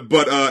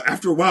 But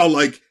after a while,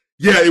 like,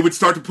 yeah, it would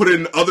start to put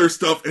in other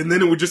stuff, and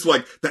then it would just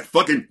like, that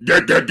fucking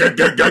get.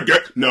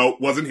 No,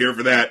 wasn't here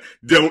for that.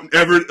 Don't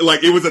ever,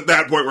 like, it was at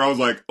that point where I was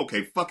like,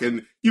 okay,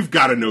 fucking, you've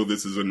gotta know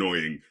this is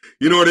annoying.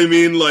 You know what I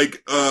mean?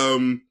 Like,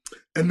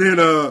 and then,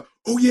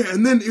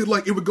 and then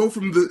it would go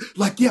from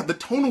the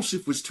tonal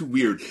shift was too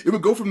weird. It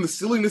would go from the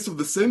silliness of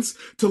the synths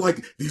to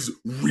like these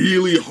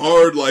really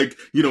hard, like,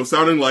 you know,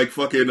 sounding like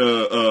fucking,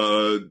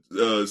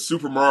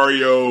 Super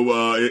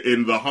Mario,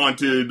 in the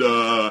haunted,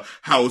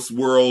 house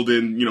world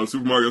in, you know,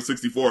 Super Mario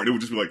 64. And it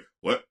would just be like,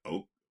 what?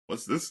 Oh,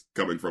 what's this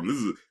coming from? This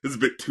is a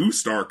bit too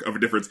stark of a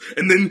difference.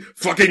 And then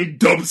fucking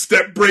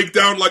dubstep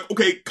breakdown, like,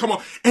 okay, come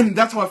on. And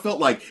that's how I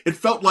felt like. It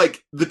felt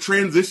like the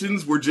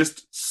transitions were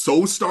just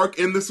so stark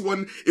in this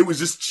one, it was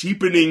just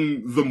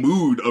cheapening the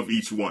mood of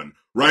each one,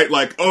 right?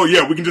 Like, oh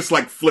yeah, we can just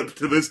like flip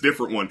to this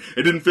different one.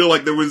 It didn't feel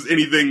like there was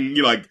anything,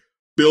 you know, like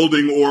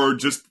building or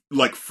just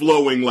like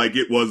flowing like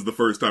it was the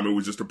first time. It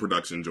was just a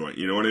production joint,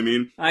 you know what I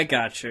mean? I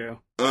got you.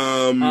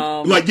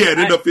 Like, yeah, it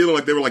ended up feeling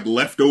like they were like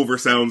leftover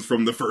sounds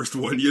from the first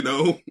one, you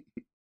know?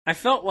 I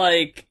felt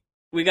like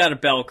we got a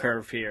bell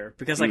curve here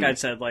because, like I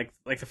said, like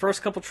the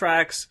first couple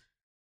tracks,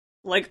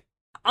 like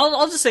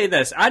I'll just say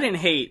this: I didn't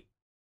hate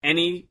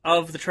any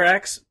of the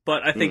tracks,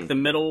 but I think the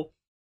middle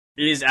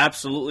is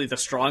absolutely the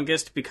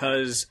strongest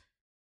because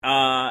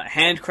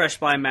Hand Crushed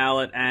by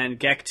Mallet and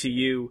Geck to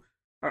You,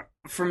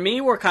 for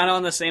me, were kind of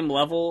on the same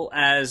level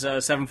as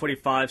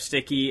 745,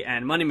 Sticky,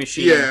 and Money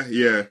Machine.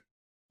 Yeah.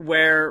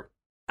 Where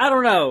I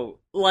don't know,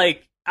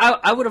 like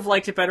I would have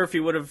liked it better if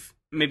you would have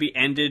maybe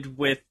ended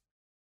with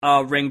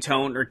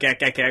Ringtone or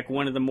Gek,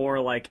 one of the more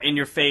like in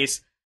your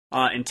face,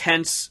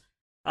 intense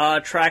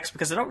tracks,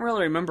 because I don't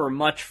really remember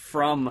much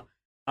from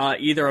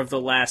either of the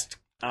last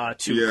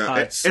two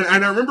cuts. And I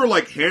remember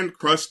like Hand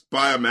Crushed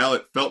by a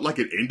Mallet felt like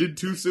it ended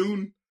too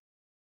soon.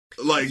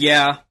 Like,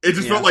 yeah, it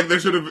just felt like there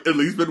should have at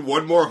least been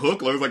one more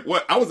hook. I was like,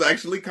 what? I was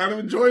actually kind of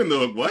enjoying the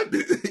hook. What?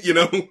 You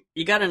know?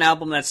 You got an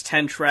album that's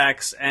 10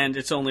 tracks and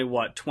it's only,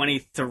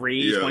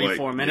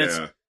 24 minutes?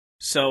 Yeah.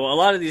 So a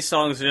lot of these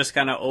songs are just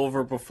kind of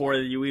over before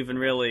you even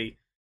really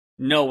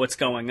know what's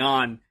going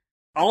on.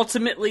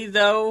 Ultimately,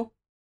 though,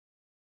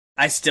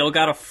 I still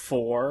got a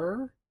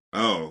 4.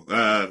 Oh,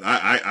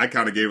 I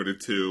kind of gave it a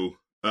 2.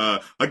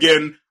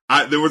 Again,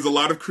 there was a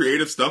lot of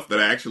creative stuff that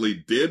I actually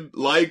did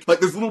like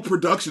this little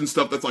production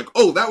stuff that's like,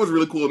 oh, that was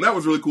really cool and that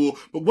was really cool,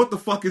 but what the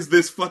fuck is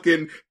this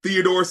fucking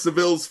Theodore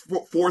Seville's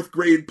 4th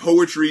grade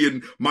poetry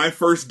and my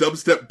first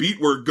dubstep beat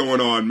work going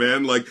on,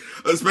 man? Like,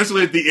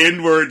 especially at the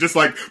end where it just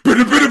like,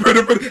 and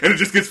it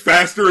just gets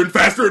faster and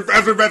faster and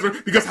faster and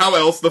faster, because how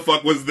else the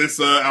fuck was this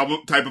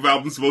type of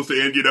album supposed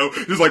to end, you know?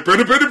 Just like,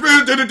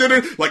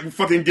 like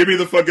fucking give me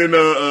the fucking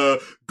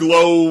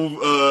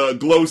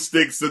glow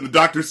sticks and the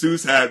Dr.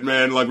 Seuss hat,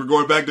 man. Like, we're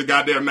going back to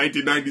goddamn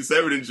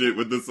 1997 and shit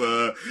with this,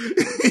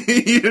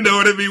 you know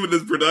what I mean, with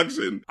this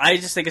production. I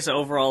just think it's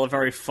overall a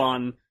very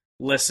fun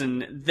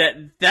listen.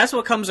 That's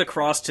what comes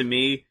across to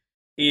me,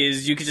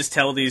 is you could just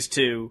tell these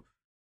two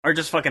are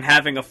just fucking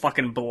having a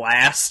fucking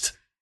blast.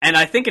 And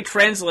I think it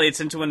translates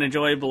into an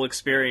enjoyable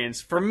experience.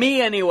 For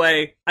me,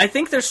 anyway, I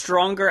think they're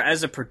stronger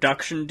as a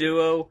production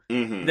duo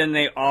than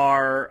they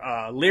are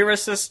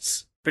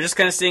lyricists. But just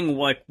kind of seeing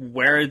like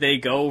where they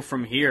go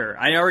from here.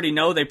 I already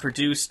know they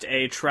produced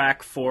a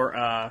track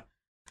for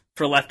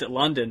Left at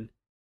London,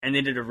 and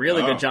they did a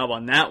really good job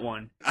on that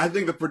one. I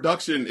think the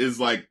production is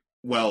like,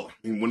 well,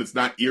 I mean, when it's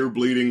not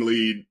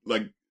ear-bleedingly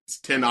like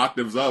 10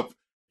 octaves up,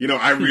 you know,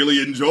 I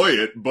really enjoy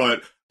it.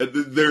 But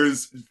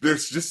there's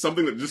just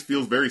something that just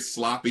feels very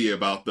sloppy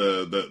about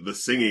the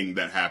singing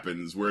that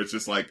happens, where it's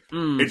just like,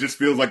 it just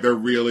feels like they're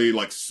really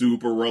like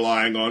super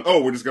relying on,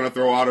 oh, we're just gonna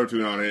throw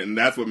auto-tune on it and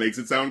that's what makes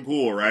it sound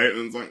cool, right?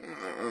 And it's like,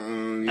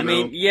 song, you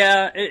know? mean,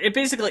 yeah, it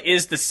basically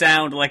is the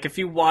sound. Like, if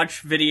you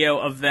watch video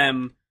of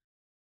them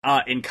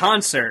in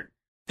concert,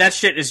 that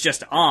shit is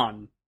just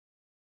on,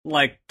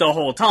 like, the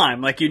whole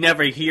time. Like, you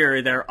never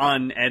hear their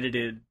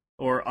unedited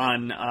or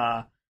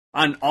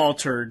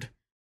unaltered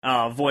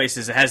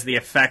voices. It has the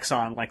effects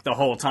on, like, the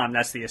whole time.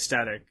 That's the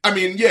aesthetic. I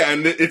mean, yeah,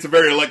 and it's a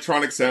very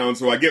electronic sound,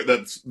 so I get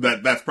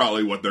that's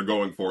probably what they're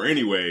going for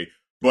anyway.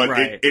 But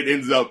Right. it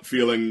ends up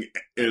feeling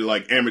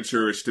like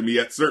amateurish to me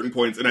at certain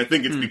points, and I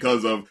think it's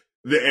because of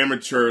the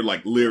amateur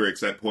like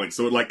lyrics at points.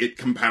 So it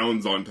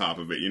compounds on top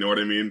of it. You know what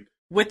I mean?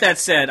 With that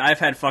said, I've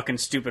had fucking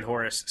Stupid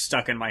Horace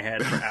stuck in my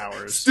head for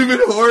hours. Stupid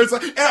Horse.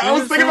 And I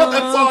was thinking about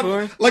that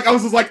song. Like, I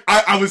was just like,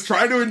 I was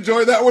trying to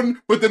enjoy that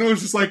one, but then it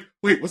was just like,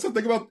 wait, what's that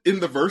thing about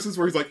in the verses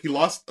where he's like, he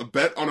lost a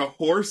bet on a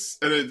horse,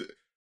 and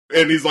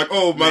he's like,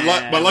 oh,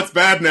 my luck's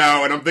bad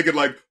now. And I'm thinking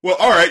like, well,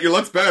 all right, your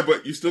luck's bad,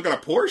 but you still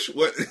got a Porsche?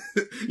 What?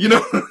 You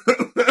know?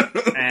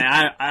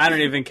 And I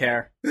don't even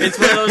care. It's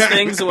one of those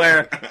things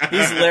where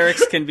these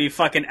lyrics can be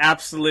fucking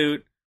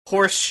absolute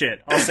horse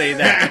shit. I'll say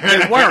that.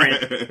 They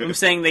weren't. I'm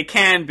saying they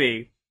can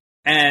be.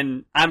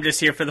 And I'm just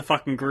here for the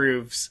fucking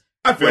grooves.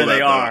 I feel where that, they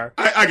though. are.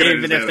 I can even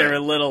if understand they're that.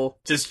 a little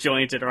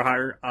disjointed or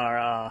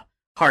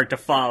hard to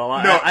follow.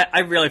 No. I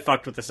really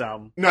fucked with this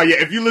album. No, yeah,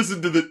 if you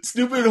listen to the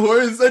Stupid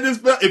Horse,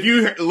 if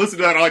you listen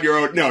to that on your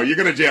own, no, you're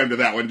gonna jam to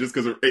that one just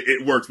because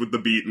it works with the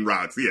beat and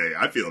rocks. Yeah,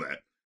 I feel that.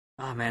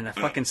 Oh man, that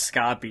fucking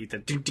ska beat.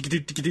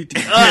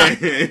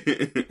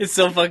 It's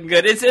so fucking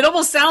good. It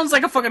almost sounds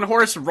like a fucking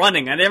horse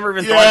running. I never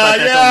even thought about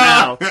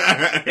that till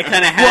now. It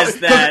kind of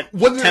has that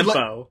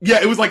tempo.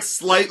 It was like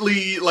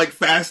slightly like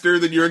faster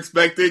than you're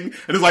expecting, and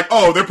it's like,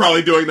 oh, they're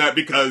probably doing that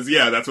because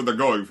that's what they're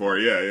going for.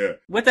 Yeah.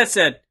 With that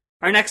said,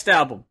 our next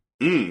album.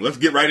 Let's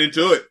get right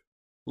into it.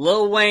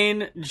 Lil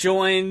Wayne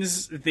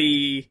joins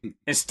the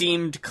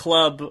esteemed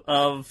club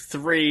of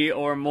 3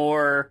 or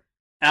more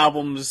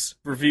albums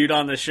reviewed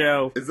on the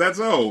show. Is that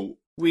so?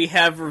 We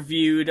have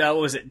reviewed,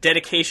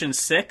 Dedication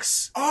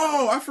 6?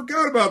 Oh, I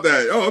forgot about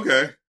that. Oh,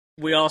 okay.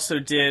 We also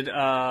did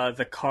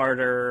the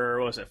Carter,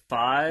 what was it,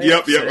 5?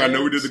 Yep, 6? I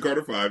know we did the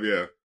Carter 5,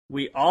 yeah.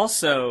 We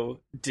also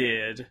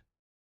did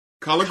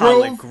Collard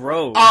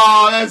Grove.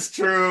 Oh, that's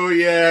true.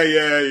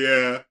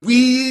 Yeah.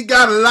 We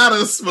got a lot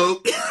of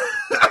smoke. The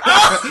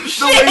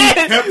way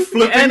he kept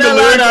flipping And the a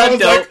lyrics, lot I of was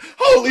dope. like,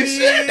 holy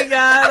shit. We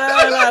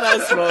got a lot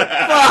of smoke.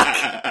 Fuck!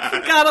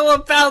 Forgot all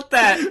about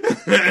that.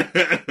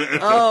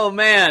 Oh,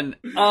 man.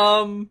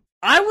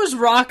 I was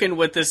rocking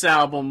with this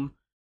album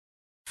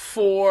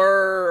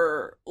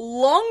for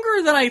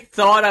longer than I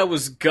thought I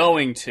was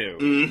going to.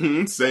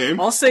 Mm-hmm, same.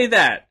 I'll say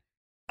that.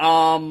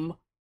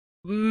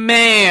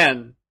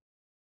 Man.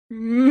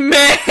 Oh,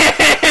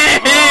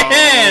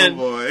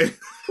 boy.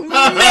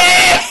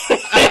 Man!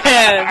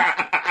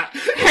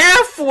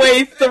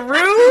 Halfway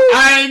through?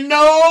 I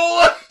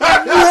know!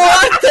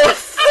 What the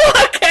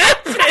fuck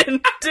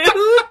happened,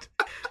 dude?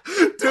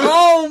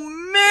 Oh,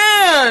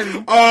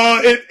 man! Oh,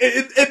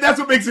 it that's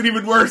what makes it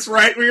even worse,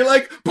 right? Where you're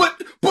like,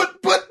 but. But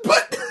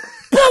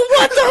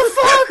what the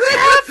fuck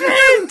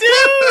happened,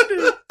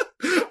 dude?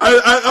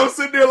 I was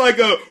sitting there like,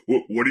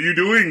 what are you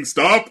doing?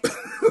 Stop.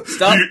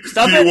 Stop Do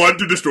it. you want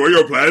to destroy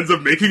your plans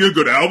of making a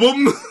good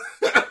album?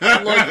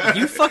 Look,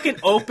 you fucking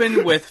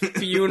open with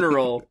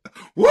Funeral.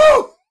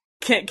 Woo!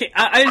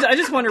 I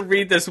just want to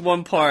read this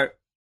one part.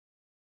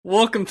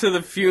 Welcome to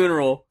the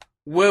funeral.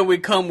 Where we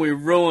come, we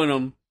ruin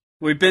them.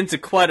 We've been to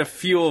quite a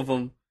few of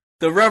them.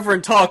 The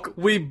Reverend talk,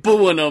 we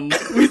booing them.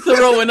 We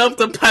throwing up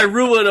the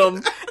pyruin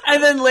them.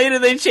 And then later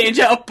they change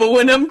out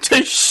booing them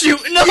to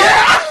shooting them.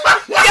 Yeah!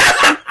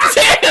 God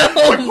damn!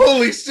 Like,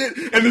 holy shit!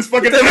 And this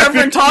fucking The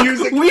Reverend talk,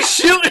 music. we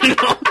shooting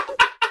them.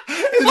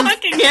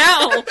 Fucking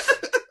hell!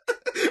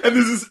 And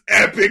there's this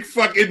epic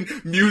fucking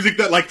music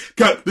that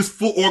got this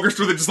full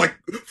orchestra that just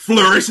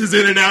flourishes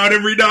in and out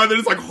every now and then.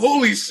 It's like,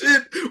 holy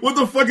shit, what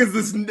the fuck is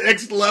this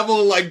next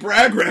level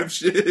brag rap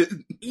shit?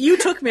 You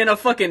took me on a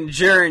fucking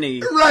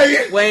journey.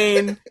 Right?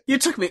 Wayne, you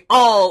took me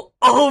all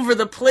over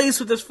the place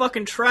with this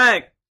fucking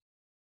track.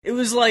 It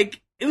was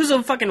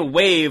a fucking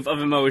wave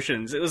of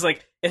emotions. It was it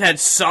had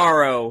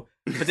sorrow,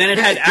 but then it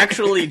had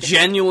actually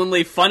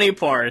genuinely funny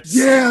parts.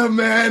 Yeah,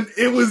 man,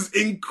 it was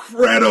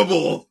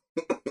incredible.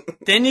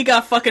 Then you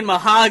got fucking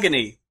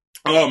Mahogany.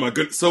 Oh my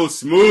goodness, so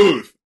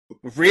smooth.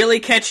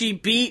 Really catchy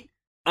beat.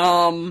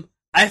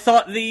 I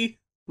thought the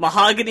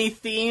Mahogany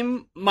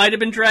theme might have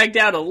been dragged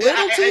out a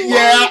little too long.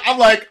 Yeah, I'm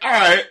like,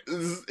 alright,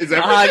 is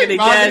Mahogany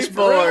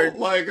dashboard.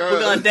 We're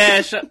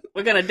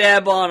gonna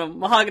dab on them.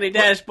 Mahogany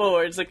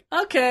dashboard. It's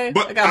okay,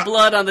 but I got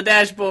blood on the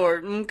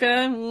dashboard.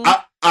 Okay.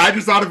 I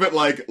just thought of it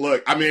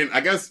look, I mean, I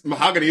guess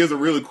mahogany is a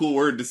really cool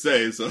word to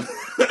say, so.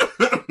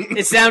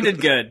 It sounded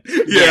good.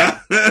 Yeah.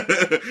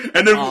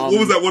 And then, what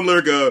was that one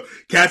lyric?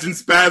 Catching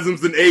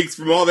spasms and aches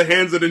from all the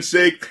hands that done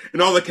shake,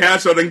 and all the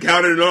cash I done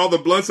counted, and all the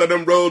blunts I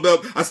done rolled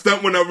up. I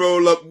stunt when I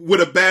roll up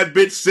with a bad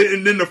bitch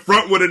sitting in the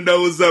front with a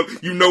nose up.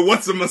 You know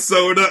what's in my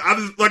soda. I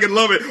just fucking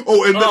love it.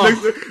 Oh, and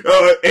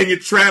and your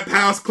trap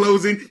house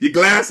closing, your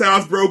glass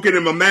house broken,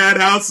 and my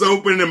madhouse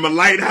open, and my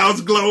lighthouse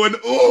glowing.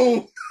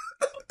 Ooh.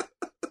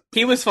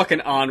 He was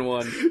fucking on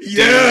one.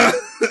 Yeah!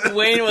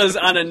 Wayne was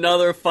on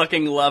another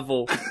fucking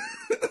level.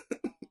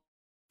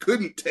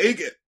 Couldn't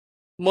take it.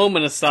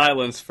 Moment of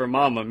silence for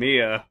Mamma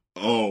Mia.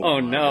 Oh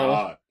no.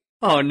 God.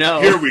 Oh no.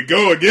 Here we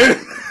go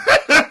again.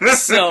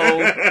 So,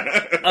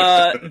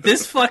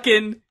 this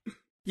fucking,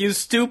 you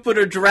stupid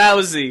or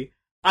drowsy,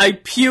 I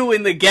pew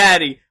in the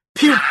gaddy.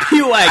 Pew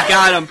pew, I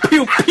got him.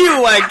 Pew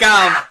pew, I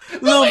got him.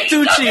 Lil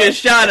Tucci a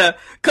shotta.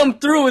 Come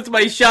through with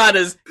my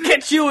shottas.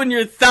 Catch you in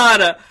your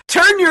thada.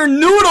 Turn your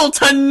noodle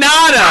to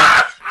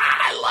nada.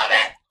 I love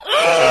it.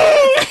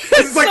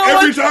 It's like so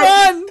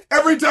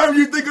every time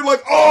you think of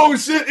like, oh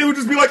shit, it would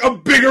just be like a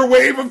bigger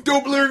wave of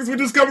dope lyrics would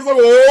just come. It's like,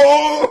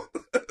 oh.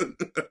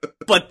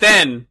 But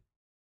then,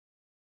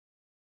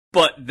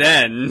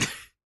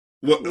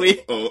 what?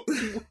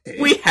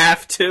 we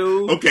have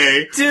to.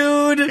 Okay,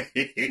 dude.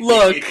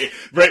 Look,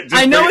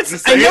 I know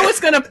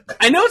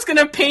it's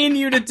gonna pain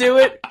you to do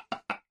it.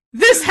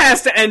 This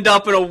has to end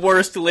up in a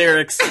worst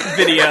lyrics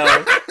video,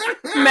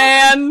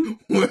 man.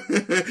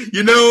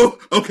 You know?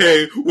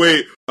 Okay,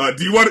 wait.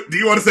 Do you want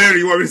to say it, or do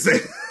you want me to say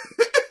it?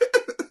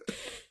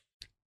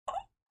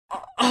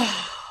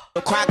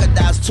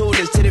 Crocodiles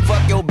toothless till they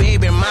fuck your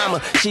baby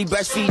mama. She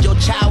breastfeed your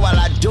child while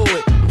I do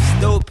it.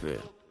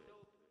 Stupid.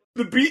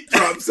 The beat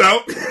drops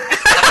out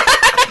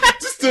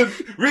just to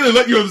really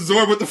let you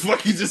absorb what the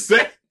fuck you just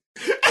said.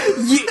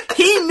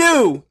 He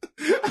knew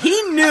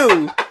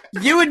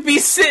you would be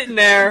sitting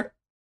there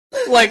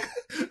like,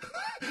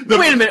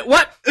 wait a minute,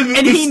 what?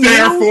 And he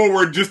stare knew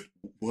forward, just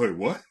wait,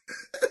 what?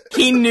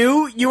 He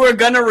knew you were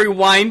gonna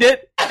rewind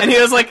it, and he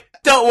was like,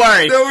 "Don't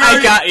worry,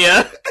 I got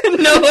you.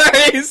 No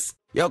worries."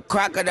 Your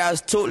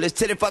crocodile's toothless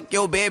till they fuck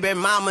your baby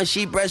mama.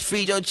 She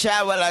breastfeed your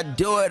child while I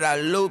do it. I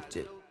looped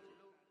it.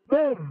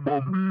 I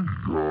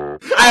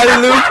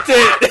looped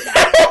it.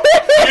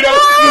 You know,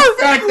 the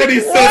fact that he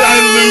said I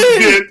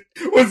looped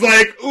it was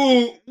like,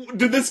 ooh,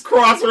 did this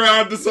cross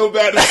around to so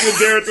bad it's good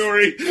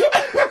territory?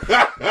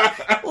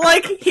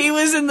 Like, he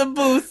was in the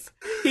booth.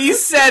 He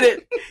said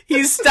it.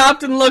 He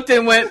stopped and looked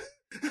and went,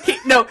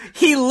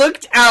 he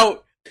looked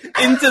out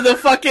into the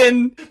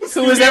fucking,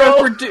 who was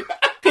ever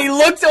he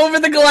looked over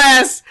the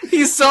glass.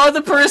 He saw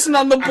the person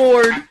on the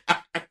board.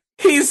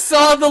 He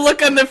saw the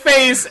look on their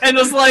face and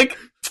was like,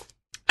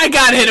 I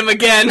gotta hit him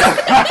again.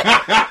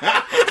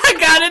 I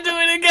gotta do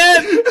it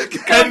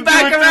again. Come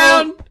back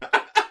around.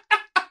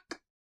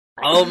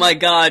 Oh my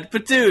god.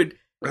 But dude,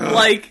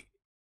 like,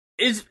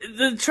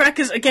 the track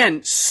is,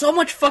 again, so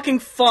much fucking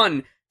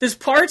fun. There's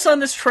parts on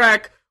this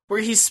track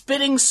where he's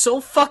spitting so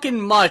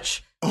fucking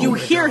much, you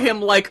hear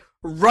him, like,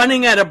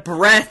 running out of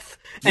breath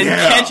and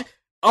catch.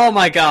 Oh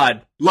my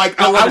god.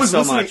 Like, I was so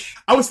listening, much.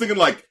 I was thinking,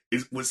 like,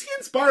 was he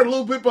inspired a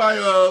little bit by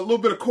a little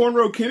bit of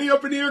Cornrow Kenny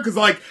up in here? Because,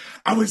 like,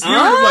 I was hearing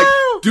him, like,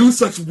 do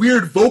such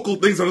weird vocal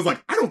things. I was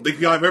like, I don't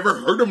think I've ever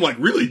heard him, like,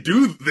 really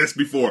do this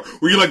before.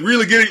 Where you're, like,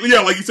 really getting,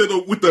 like you said,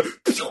 with the,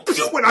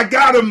 when I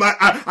got him,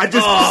 I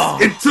just,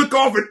 it took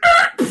off and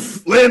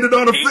landed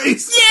on a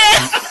face.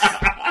 Yeah!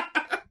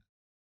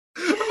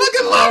 I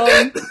fucking loved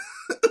it.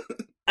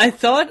 I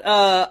thought,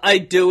 I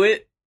Do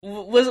It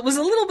was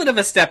a little bit of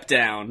a step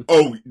down.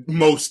 Oh,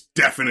 most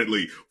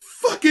definitely.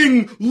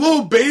 Fucking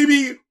Lil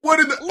Baby. What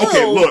in the... Lil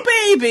Okay, look.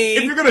 Baby.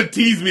 If you're gonna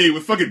tease me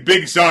with fucking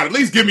Big Sean, at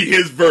least give me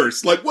his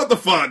verse. Like, what the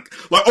fuck?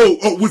 Like,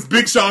 oh, was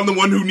Big Sean the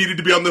one who needed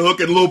to be on the hook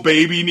and Lil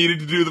Baby needed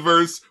to do the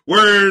verse?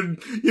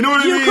 Word. You know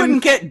what I mean? You couldn't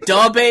get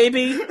Duh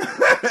Baby?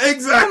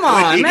 Exactly. Come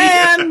on,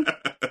 man.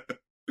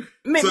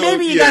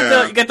 Maybe you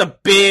got the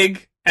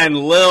Big and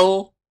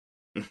Lil.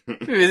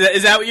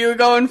 Is that what you were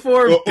going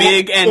for?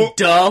 Big and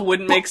Duh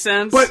wouldn't make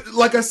sense? But,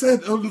 like I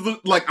said,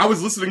 like, I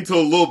was listening to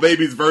Lil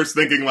Baby's verse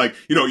thinking, like,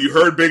 you know, you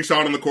heard Big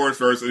Sean in the chorus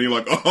verse, and you're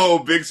like, oh,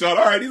 Big Sean,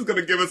 alright, he's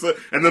gonna give us a...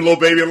 And then Lil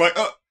Baby, I'm like,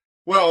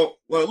 well,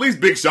 at least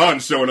Big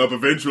Sean's showing up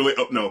eventually.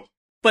 Oh, no.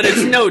 But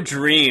it's no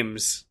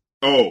dreams.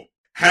 Oh,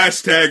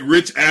 hashtag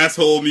rich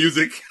asshole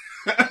music.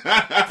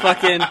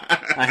 Fucking,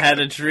 I had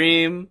a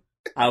dream,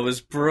 I was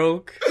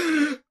broke,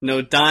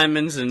 no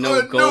diamonds and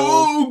no gold.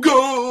 No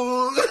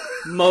gold!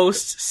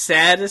 Most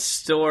saddest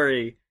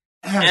story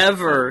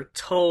ever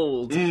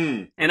told.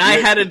 And I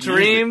had a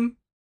dream.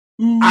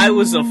 I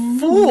was a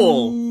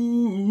fool.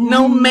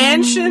 No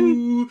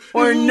mansion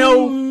or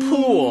no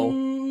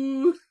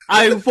pool.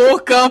 I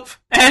woke up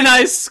and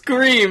I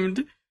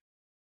screamed,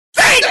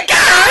 thank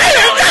God!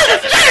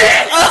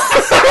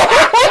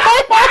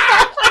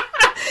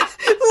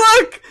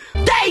 Look!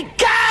 Thank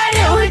God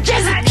it was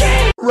just a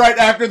dream! Right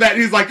after that,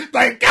 he's like,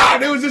 thank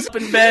God it was just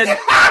in bed.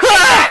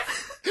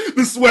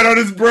 The sweat on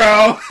his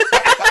brow.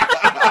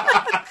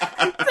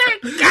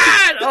 Thank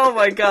God! Oh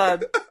my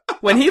god.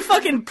 When he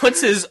fucking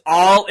puts his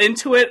all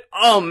into it,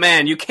 oh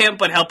man, you can't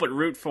but help but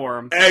root for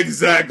him.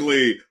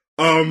 Exactly.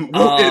 And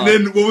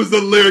then what was the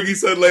lyric he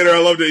said later? I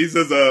loved it. He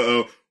says,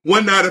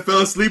 one night I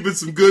fell asleep with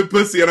some good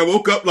pussy and I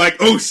woke up like,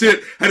 oh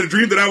shit, had a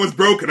dream that I was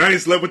broke and I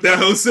ain't slept with that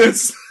hoe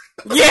since.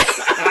 Yeah.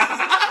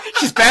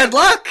 She's bad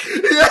luck.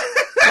 Yeah.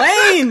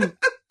 Wayne.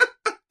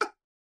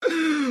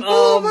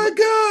 Oh my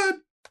god.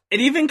 It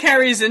even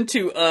carries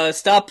into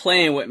Stop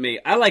Playing With Me.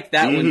 I like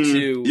that one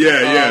too.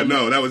 Yeah,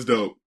 no, that was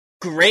dope.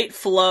 Great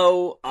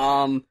flow.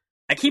 I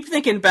keep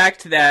thinking back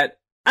to that.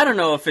 I don't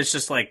know if it's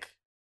just like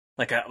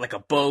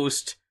a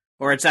boast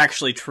or it's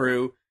actually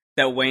true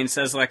that Wayne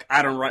says like,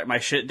 I don't write my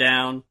shit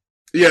down.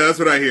 Yeah, that's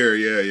what I hear.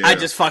 Yeah. I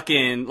just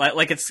fucking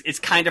like it's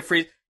kind of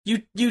free.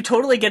 You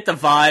totally get the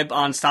vibe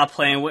on Stop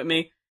Playing With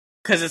Me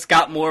because it's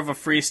got more of a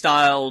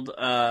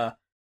freestyled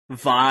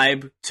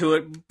vibe to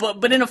it,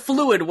 but in a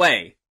fluid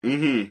way.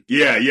 Mm-hmm.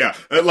 Yeah.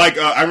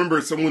 I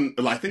remember someone,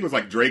 I think it was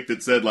like Drake,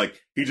 that said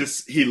like he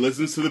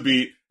listens to the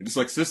beat and just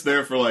like sits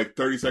there for like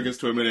 30 seconds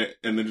to a minute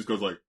and then just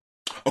goes like,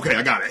 okay,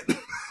 I got it.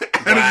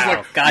 And wow,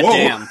 it's like,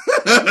 goddamn.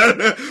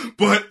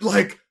 But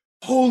like,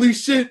 holy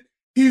shit,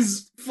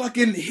 he's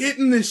fucking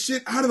hitting this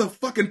shit out of the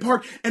fucking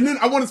park. And then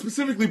I want to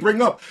specifically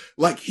bring up,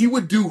 like, he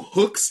would do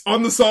hooks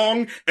on the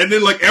song, and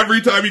then like every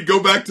time he'd go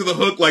back to the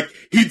hook, like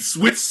he'd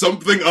switch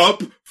something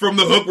up from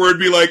the hook where it'd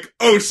be like,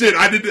 oh shit,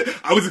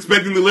 I was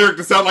expecting the lyric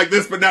to sound like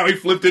this, but now he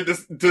flipped it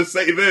to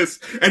say this.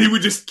 And he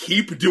would just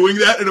keep doing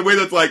that in a way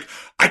that's like,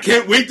 I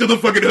can't wait till the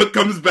fucking hook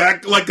comes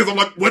back, like, cause I'm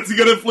like, what's he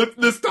gonna flip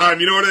this time?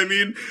 You know what I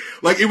mean?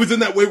 Like, it was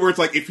in that way where it's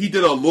like, if he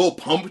did a Lil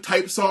Pump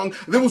type song,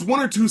 there was one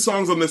or two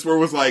songs on this where it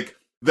was like,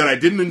 that I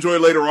didn't enjoy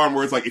later on,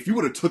 where it's like, if you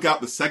would have took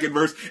out the second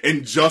verse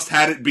and just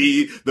had it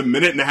be the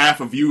minute and a half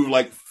of you,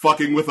 like,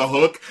 fucking with a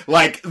hook,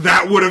 like,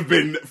 that would have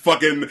been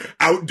fucking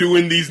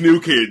outdoing these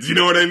new kids, you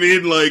know what I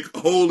mean? Like,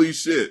 holy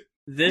shit.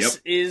 This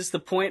is the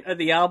point of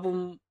the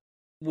album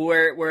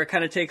where it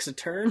kind of takes a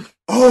turn?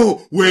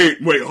 Oh,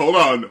 wait, hold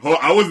on.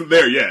 I wasn't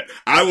there yet.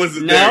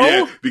 There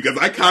yet, because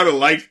I kind of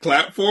liked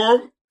Clap for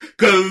him.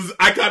 Cause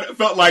I kind of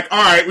felt like,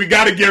 all right, we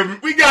gotta give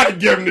him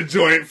the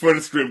joint for the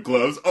strip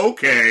clubs.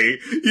 Okay,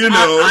 you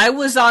know. I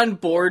was on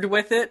board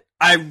with it.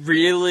 I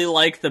really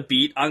like the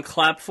beat on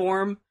Clap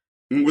Form.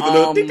 With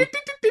the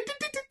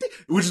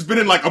which has been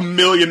in like a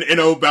million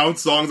NO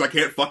bounce songs. I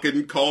can't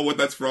fucking call what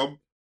that's from.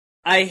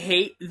 I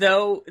hate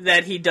though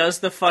that he does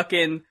the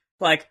fucking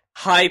like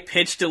high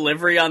pitched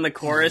delivery on the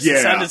chorus. Yeah.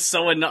 It sounded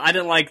so annoying. I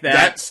didn't like that.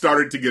 That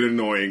started to get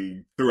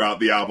annoying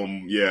throughout the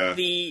album. Yeah.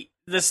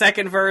 The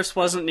second verse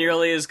wasn't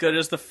nearly as good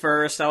as the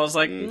first. I was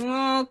like,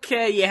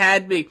 okay, you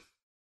had me.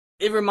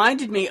 It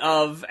reminded me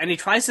of, and he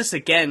tries this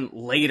again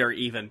later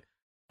even,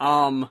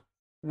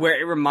 where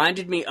it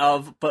reminded me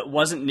of, but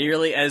wasn't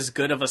nearly as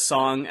good of a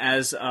song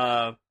as,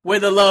 Where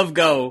the Love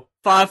Go.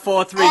 5,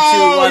 4, 3, 2,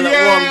 1,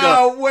 let one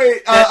go.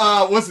 Wait,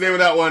 what's the name of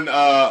that one?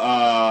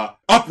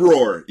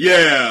 Uproar.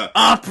 Yeah.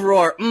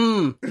 Uproar.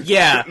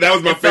 Yeah. That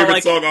was my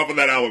favorite song off of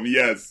that album,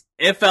 yes.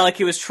 It felt like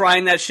he was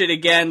trying that shit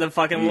again, the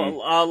fucking,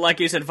 like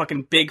you said,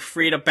 fucking Big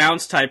Frida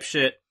bounce type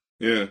shit.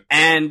 Yeah.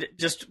 And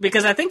just,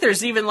 because I think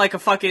there's even like a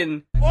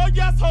fucking...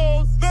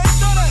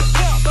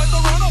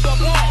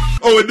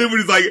 Oh, and then when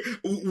he's like,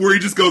 where he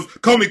just goes,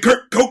 call me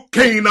Kurt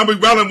Cocaine, I'll be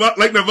rolling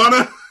like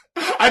Nirvana.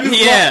 I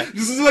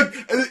just like,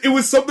 it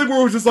was something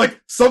where it was just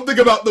like, something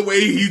about the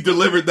way he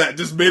delivered that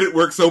just made it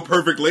work so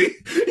perfectly,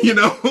 you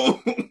know?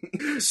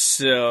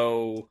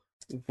 So,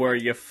 were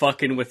you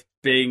fucking with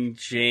Bing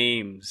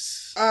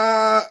James?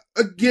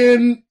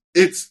 Again,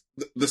 it's,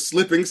 the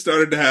slipping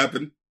started to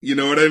happen, you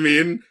know what I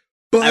mean?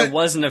 But I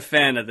wasn't a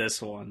fan of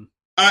this one.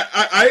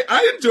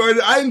 I enjoyed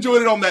it. I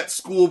enjoyed it on that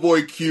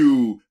Schoolboy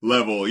Q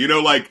level, you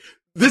know, like,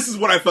 this is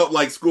what I felt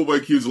like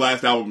Schoolboy Q's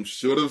last album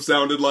should have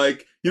sounded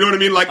like. You know what I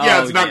mean? Like,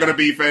 yeah, it's not gonna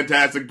be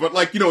fantastic, but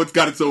like, you know, it's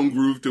got its own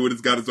groove to it,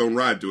 it's got its own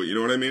ride to it, you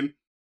know what I mean?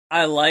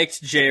 I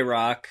liked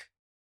J-Rock.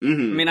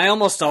 Mm-hmm. I mean, I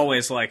almost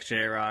always like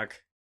J-Rock.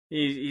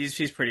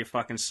 He's pretty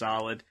fucking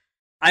solid.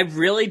 I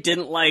really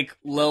didn't like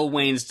Lil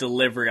Wayne's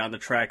delivery on the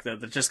track, though.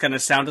 That just kind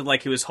of sounded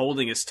like he was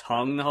holding his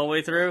tongue the whole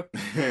way through.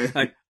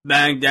 Like,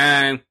 bang,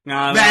 dang,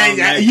 bang,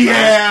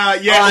 yeah.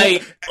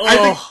 I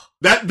think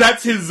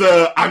that's his,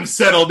 I'm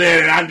settled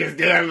in and I'm just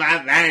doing my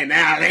thing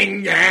now,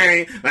 bling,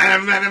 gang,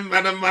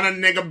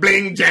 nigga,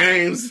 bling,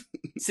 James.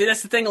 See,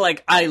 that's the thing,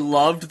 like, I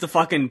loved the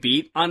fucking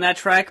beat on that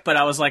track, but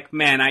I was like,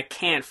 man, I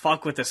can't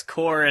fuck with this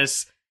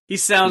chorus. He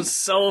sounds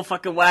so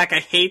fucking whack, I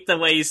hate the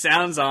way he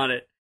sounds on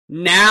it.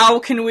 Now,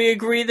 can we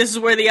agree this is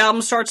where the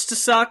album starts to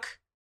suck?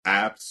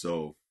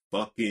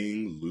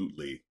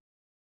 Abso-fucking-lutely.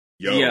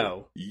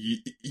 Yo.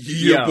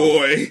 Yo,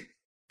 boy.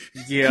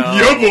 Yo.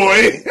 Yo,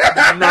 boy.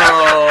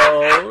 No.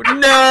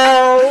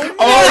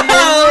 Oh,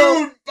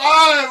 Maroon 5.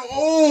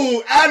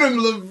 Oh, Adam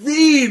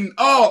Levine.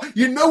 Oh,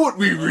 you know what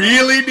we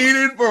really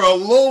needed for a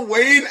Lil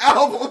Wayne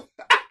album?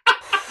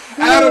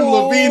 Adam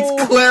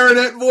Levine's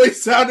clarinet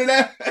voice sounded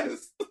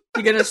ass.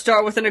 You're gonna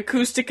start with an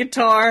acoustic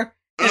guitar,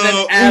 and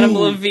then Adam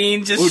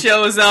Levine just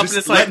shows up and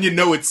it's like... letting you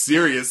know it's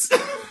serious.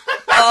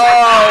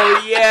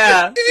 Oh,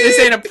 yeah. This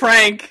ain't a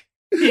prank.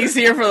 He's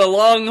here for the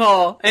long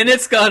haul, and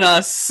it's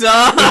gonna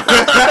suck.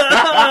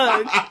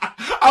 I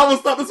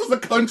almost thought this was a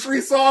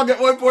country song at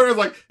one point. I was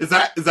like, is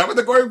that what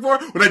they're going for?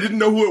 When I didn't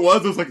know who it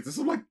was, I was like, is this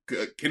like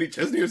Kenny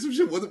Chesney or some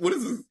shit? What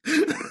is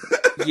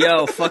this?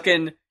 Yo,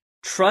 fucking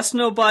Trust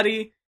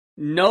Nobody,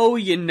 Know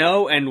You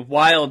Know, and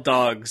Wild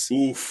Dogs.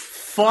 Oof.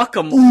 Fuck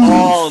them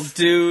all,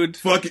 dude.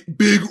 Fuck it,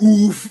 big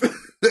oof.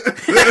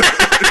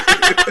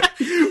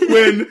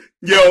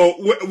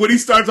 when he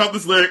starts off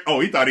this lyric,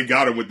 he thought he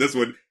got him with this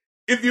one.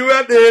 If you're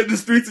out there in the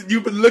streets and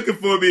you've been looking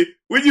for me,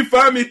 when you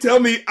find me, tell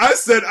me I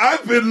said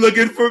I've been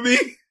looking for me.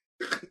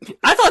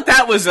 I thought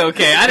that was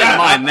okay. I didn't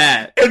mind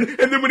that. And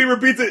then when he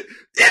repeats it,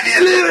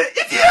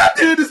 if you're out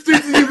there in the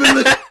streets and you've been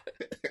looking,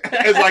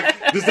 it's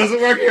like, this doesn't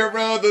work here,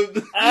 bro.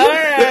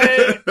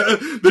 Alright.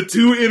 The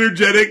too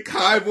energetic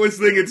high voice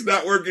thing, it's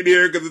not working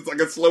here because it's like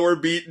a slower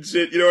beat and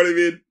shit. You know what I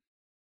mean?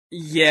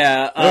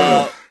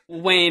 Yeah.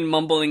 Wayne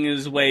mumbling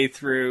his way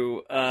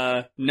through,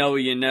 Know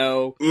You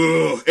Know.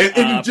 Ugh.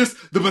 And just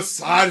the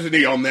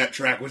misogyny on that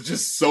track was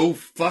just so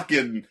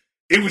fucking...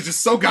 It was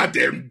just so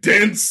goddamn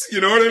dense,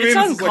 you know what I mean? It's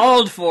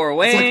uncalled for,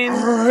 Wayne.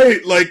 It's like,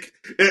 alright, like,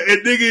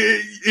 and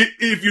nigga,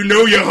 if you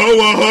know your hoe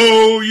a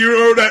hoe, you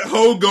know that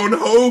hoe gon'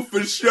 hoe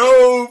for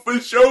show, for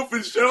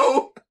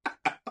show.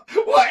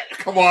 What?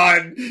 Come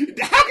on.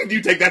 How can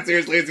you take that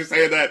seriously as you're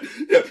saying that?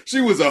 Yeah, she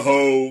was a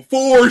hoe,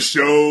 for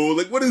show.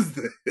 Like, what is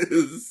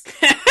this?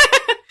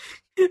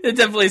 It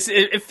definitely,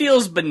 it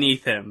feels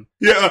beneath him.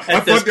 Yeah, I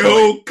fucked your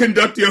hoe,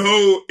 conduct your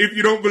hoe. If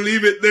you don't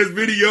believe it, there's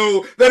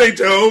video. That ain't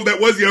your hoe, that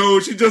was your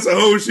hoe. She just a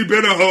hoe, she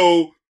been a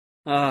hoe.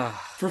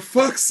 For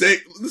fuck's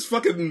sake, this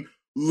fucking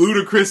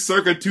ludicrous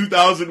circa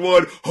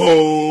 2001,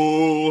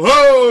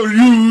 ho,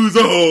 use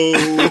a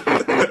hoe.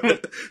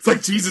 It's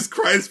like, Jesus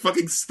Christ,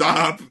 fucking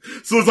stop.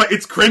 So it's like,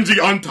 it's cringy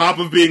on top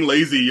of being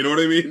lazy, you know what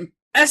I mean?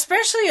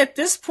 Especially at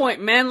this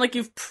point, man, like,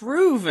 you've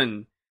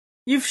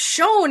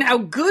shown how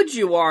good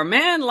you are,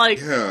 man. Like,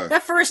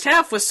 that first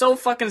half was so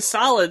fucking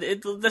solid.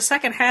 The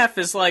second half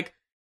is like,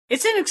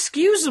 it's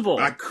inexcusable.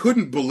 I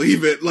couldn't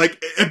believe it.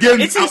 Like,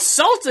 again... It's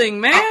insulting,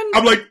 man.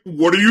 I'm like,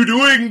 what are you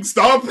doing?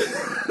 Stop.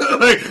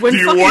 Like, do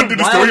you want to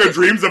destroy your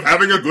dreams of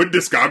having a good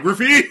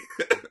discography?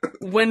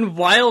 When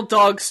Wild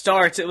Dog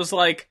starts, it was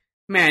like,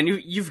 man,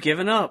 you've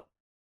given up.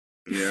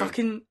 You've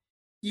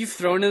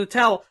thrown in the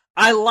towel.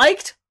 I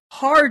liked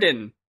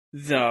Harden,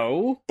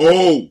 though.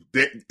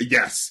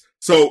 Yes.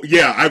 So,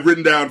 yeah, I've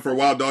written down for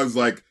Wild Dogs,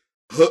 like,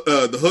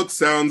 the hook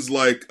sounds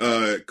like,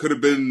 could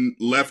have been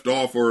left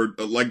off or,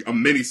 like, a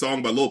mini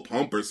song by Lil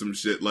Pump or some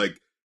shit. Like,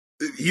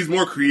 he's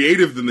more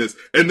creative than this.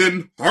 And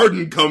then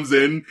Harden comes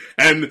in,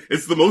 and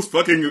it's the most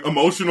fucking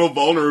emotional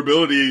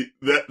vulnerability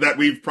that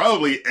we've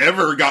probably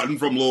ever gotten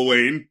from Lil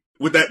Wayne.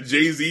 With that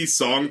Jay-Z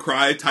song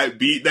cry type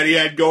beat that he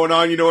had going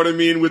on, you know what I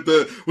mean? With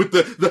the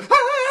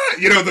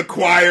you know, the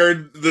choir,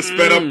 the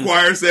sped up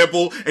choir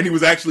sample, and he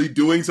was actually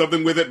doing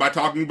something with it by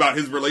talking about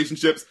his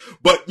relationships.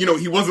 But, you know,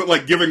 he wasn't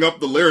like giving up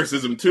the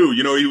lyricism too,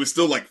 you know, he was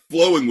still like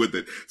flowing with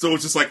it. So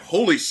it's just like,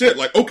 holy shit,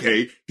 like,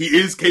 okay, he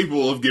is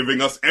capable of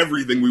giving us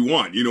everything we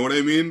want, you know what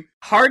I mean?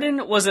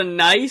 Harden was a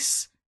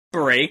nice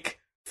break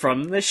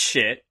from the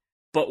shit,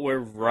 but we're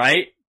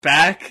right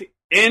back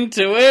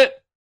into it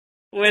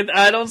with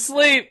I Don't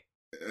Sleep.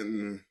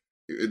 And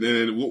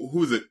then,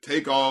 who's it?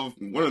 Take Off,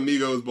 one of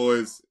Migos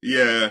boys,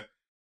 yeah.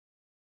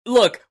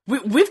 Look,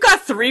 we've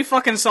got 3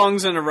 fucking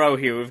songs in a row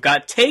here. We've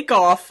got Take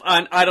Off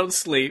on I Don't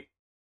Sleep.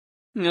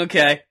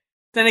 Okay.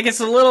 Then it gets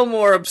a little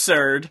more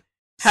absurd.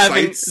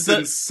 Having Sights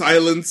and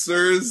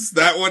Silencers,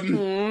 that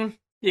one.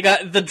 You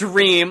got The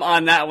Dream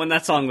on that one.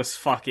 That song was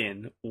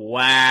fucking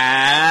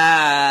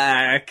whack.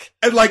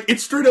 And like, it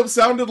straight up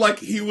sounded like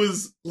he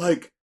was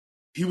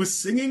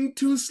singing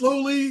too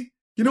slowly.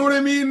 You know what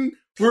I mean?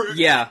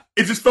 Yeah.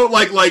 It just felt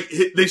like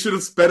they should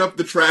have sped up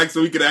the track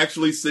so he could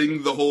actually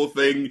sing the whole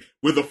thing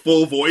with a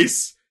full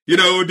voice. You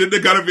know, didn't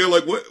it kind of feel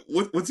like,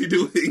 what's he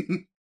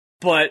doing?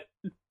 But.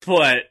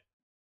 I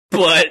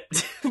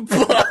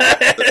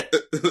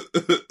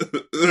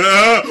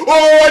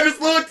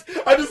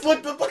just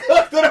looked at the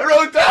clock that I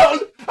wrote down.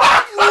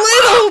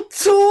 Little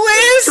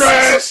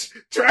twist!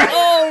 Trash!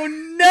 Oh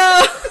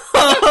no!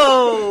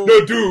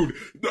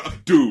 No,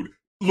 dude.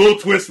 Lil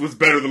Twist was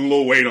better than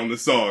Lil Wayne on the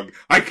song.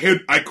 I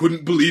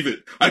couldn't believe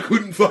it. I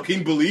couldn't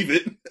fucking believe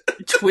it.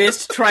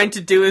 Twist trying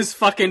to do his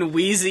fucking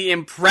wheezy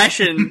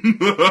impression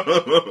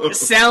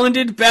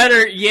sounded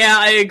better. Yeah,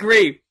 I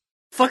agree.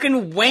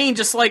 Fucking Wayne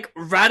just like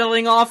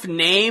rattling off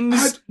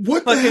names.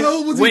 What the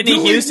hell was Whitney he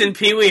doing? Houston,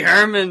 Pee Wee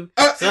Herman.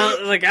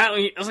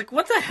 I was like,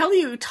 what the hell are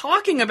you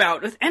talking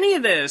about with any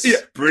of this? Yeah,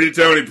 Pretty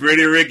Tony,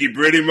 Pretty Ricky,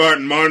 Pretty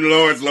Martin, Martin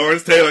Lawrence,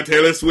 Lawrence Taylor,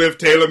 Taylor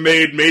Swift, Taylor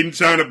Made in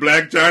China,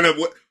 Black China.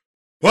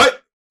 What?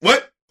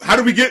 How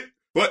do we get...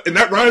 What? And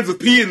that rhymes with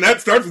P, and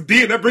that starts with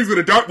D, and that brings me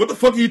to dark. What the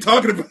fuck are you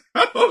talking about?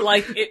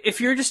 Like, if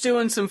you're just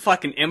doing some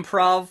fucking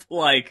improv,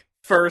 like,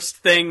 first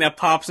thing that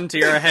pops into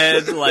your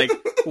head, like,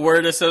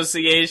 word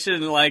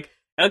association, like,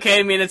 okay,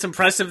 I mean, it's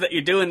impressive that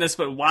you're doing this,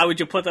 but why would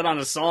you put that on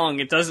a song?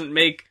 It doesn't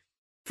make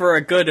for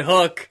a good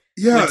hook,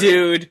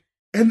 dude.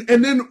 And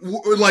then,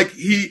 like,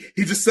 he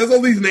just says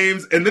all these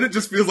names, and then it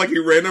just feels like he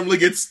randomly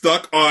gets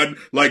stuck on,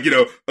 like, you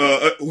know,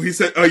 he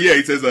says,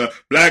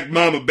 Black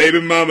Mama, Baby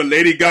Mama,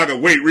 Lady Gaga,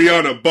 wait,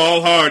 Rihanna, Ball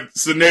Hard,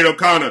 Sinead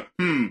O'Connor,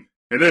 and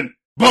then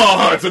Ball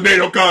Hard, Sinead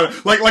O'Connor.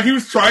 Like he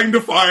was trying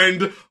to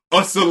find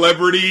a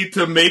celebrity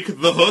to make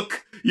the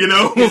hook, you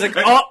know? He's like,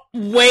 oh,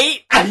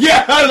 wait.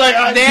 Yeah, I was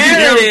like,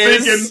 there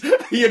it is.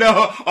 Thinking, you know,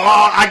 oh,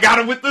 I got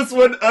him with this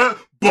one.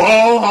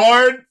 Ball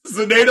hard,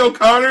 Sinead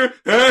O'Connor.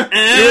 You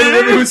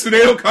remember who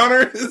Sinead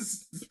O'Connor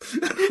is?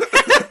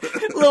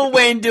 Lil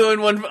Wayne doing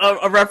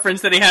a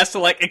reference that he has to,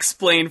 like,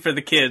 explain for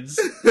the kids.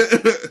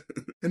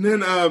 And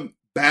then,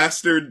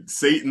 Bastard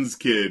Satan's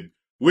Kid,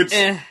 which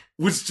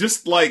was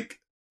just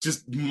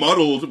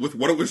muddled with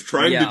what it was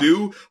trying to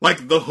do.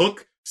 Like, the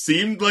hook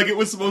seemed like it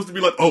was supposed to be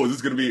like, oh,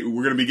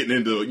 we're gonna be getting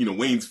into, you know,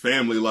 Wayne's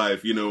family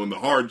life, you know, and the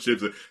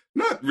hardships.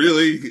 Not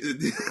really.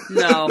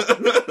 No.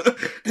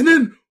 And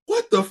then,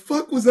 what the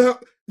fuck was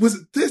that? Was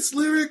it this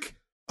lyric?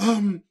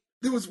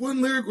 There was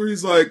one lyric where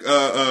he's like,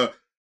 oh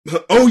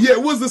yeah,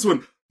 it was this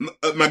one.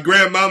 My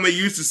grandmama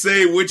used to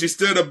say when she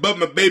stood above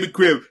my baby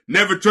crib,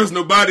 never trust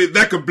nobody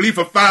that could bleed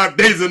for 5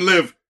 days and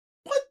live.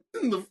 What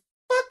in the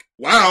fuck?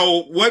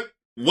 Wow, what?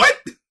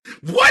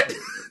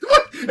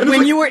 And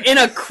when you were in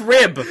a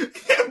crib.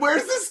 Yeah,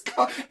 where's this?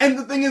 And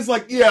the thing is,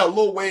 like, yeah,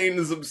 Lil Wayne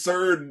is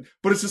absurd,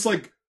 but it's just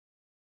like,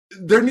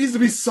 there needs to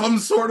be some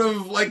sort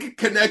of, like,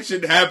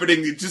 connection happening.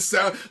 It just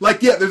sounds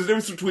like, yeah, there's a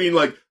difference between,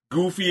 like,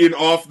 goofy and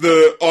off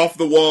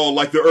the wall,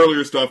 like the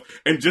earlier stuff,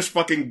 and just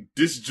fucking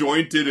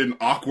disjointed and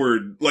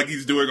awkward, like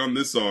he's doing on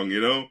this song,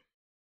 you know?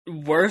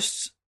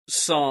 Worst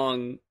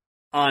song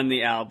on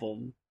the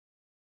album,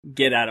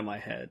 Get Out of My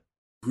Head.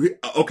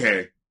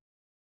 Okay.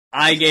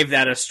 I gave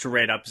that a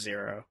straight up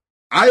 0.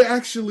 I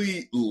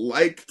actually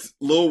liked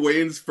Lil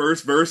Wayne's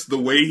first verse, the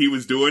way he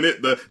was doing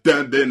it, the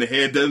dun in the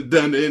head,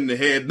 dun in the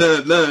head,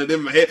 dun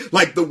in my head,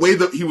 like the way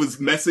that he was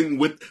messing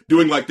with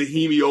doing like the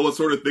hemiola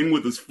sort of thing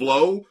with his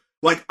flow.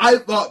 Like, I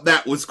thought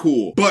that was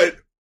cool, but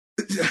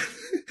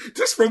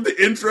just from the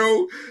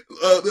intro,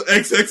 the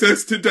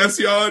XXX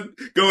Tentacion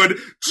going,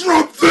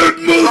 drop that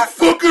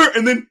motherfucker,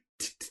 and then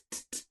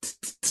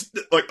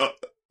like,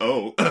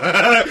 oh,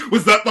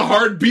 was that the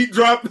hard beat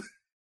drop?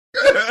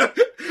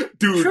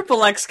 Dude.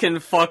 Triple X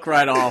can fuck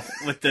right off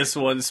with this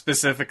one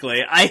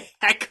specifically. I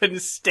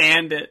couldn't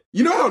stand it.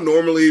 You know how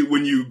normally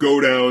when you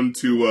go down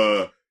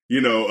to,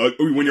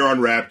 when you're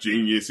on Rap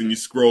Genius and you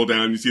scroll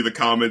down, you see the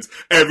comments,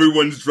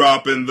 everyone's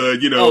dropping the,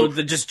 you know... Oh,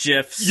 the just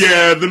GIFs.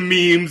 Yeah, the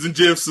memes and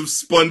GIFs of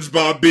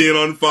SpongeBob being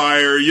on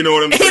fire, you know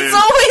what I'm saying? It's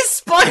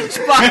always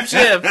SpongeBob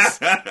GIFs!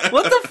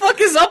 What the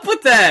fuck is up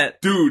with that?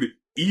 Dude,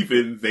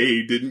 even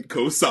they didn't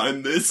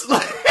co-sign this.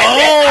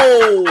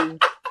 Oh!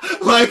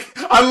 Like,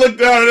 I looked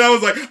down and I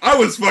was like, I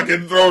was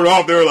fucking thrown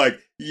off. They were like,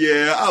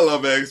 yeah, I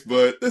love X,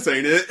 but this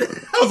ain't it.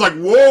 I was like,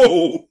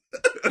 whoa!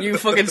 You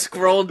fucking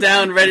scrolled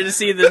down ready to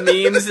see the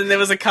memes, and there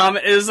was a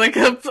comment. It was like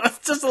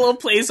just a little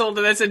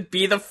placeholder that said,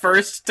 be the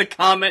first to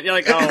comment. You're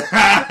like,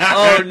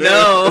 oh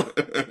no.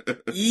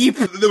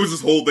 Yeep. There was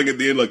this whole thing at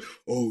the end like,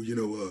 oh,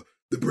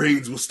 the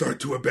brains will start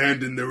to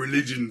abandon their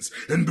religions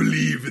and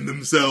believe in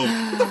themselves.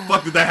 What the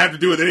fuck did that have to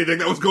do with anything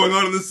that was going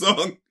on in this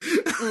song?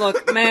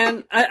 Look,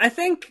 man, I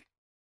think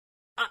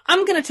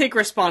I'm gonna take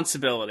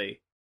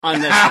responsibility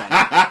on this one.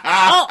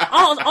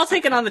 I'll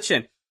take it on the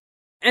chin.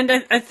 And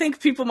I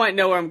think people might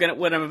know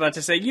what I'm about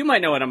to say. You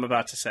might know what I'm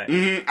about to say.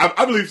 Mm-hmm.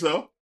 I believe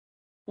so.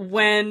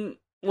 When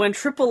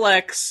Triple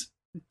X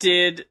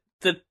did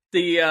the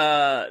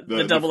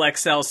double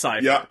XL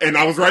cipher. Yeah, and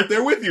I was right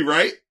there with you,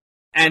 right?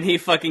 And he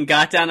fucking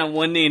got down on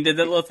one knee and did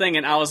that little thing,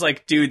 and I was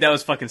like, dude, that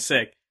was fucking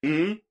sick.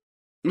 Mm-hmm.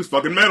 It was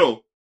fucking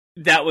metal.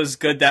 That was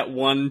good that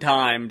one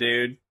time,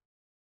 dude.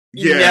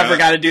 You never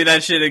gotta do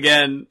that shit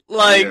again.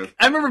 Like,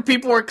 I remember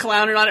people were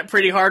clowning on it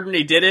pretty hard when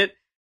he did it,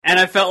 and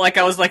I felt like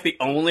I was like the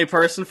only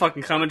person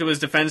fucking coming to his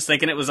defense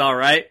thinking it was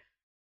alright.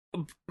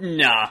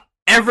 Nah.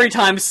 Every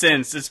time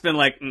since, it's been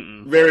like,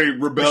 very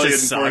rebellion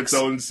for its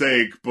own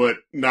sake, but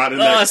not in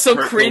that so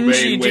Kurt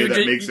cringy, Cobain way dude.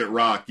 that makes it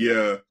rock,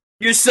 yeah.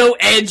 You're so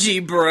edgy,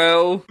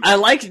 bro. I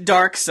liked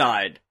Dark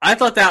Side. I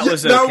thought that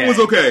was okay. That was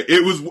okay.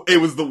 It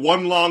was the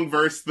one long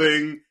verse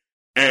thing,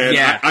 and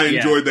I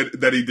enjoyed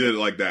that he did it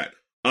like that.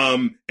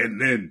 And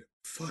then,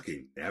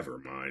 fucking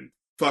Nevermind.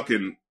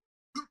 Fucking,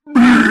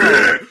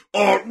 rebirth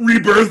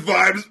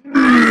vibes.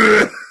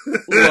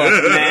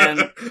 Look,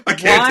 man. I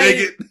can't take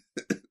it.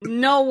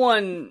 No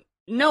one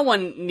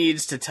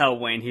needs to tell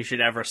Wayne he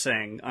should ever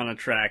sing on a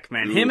track,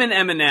 man. Ooh. Him and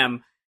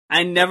Eminem,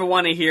 I never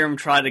want to hear him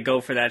try to go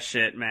for that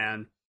shit,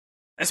 man.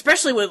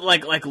 Especially with,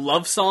 like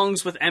love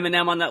songs with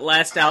Eminem on that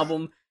last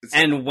album,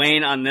 and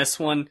Wayne on this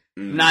one.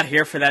 Not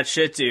here for that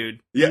shit,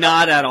 dude. Yeah.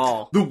 Not at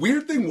all. The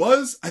weird thing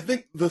was, I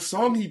think the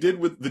song he did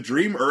with The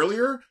Dream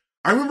earlier,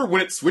 I remember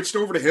when it switched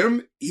over to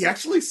him, he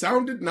actually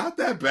sounded not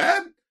that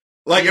bad.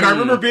 Like, and I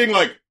remember being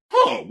like,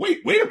 oh,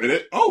 wait a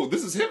minute. Oh,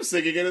 this is him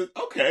singing it.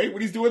 Okay,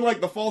 when he's doing,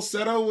 like, the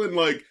falsetto and,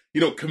 like,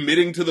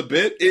 committing to the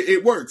bit,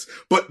 it works.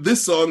 But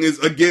this song is,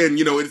 again,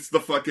 it's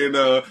the fucking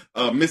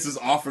Mrs.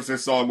 Officer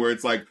song where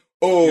it's like,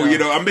 oh,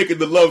 I'm making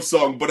the love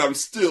song, but I'm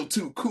still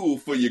too cool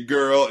for you,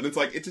 girl. And it's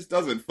like, it just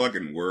doesn't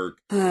fucking work,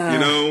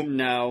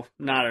 No,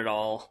 not at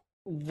all.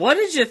 What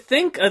did you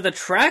think of the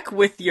track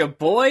with your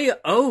boy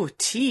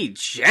O.T.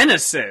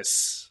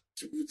 Genesis?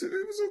 It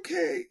was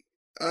okay.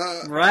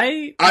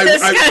 Right?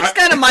 That's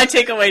kind of my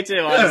takeaway too,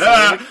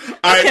 honestly.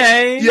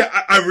 Okay.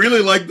 I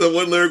really like the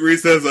one lyric where he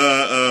says,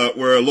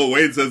 where Lil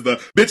Wayne says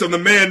bitch, I'm the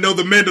man, know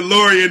the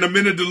Mandalorian, I'm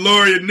in a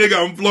DeLorean, nigga,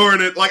 I'm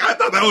flooring it. Like, I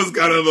thought that was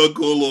kind of a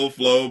cool little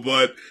flow,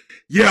 but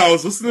yeah, I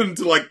was listening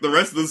to, like, the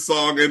rest of the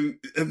song, and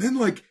then,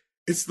 like,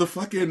 it's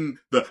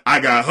I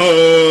got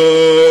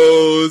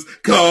hoes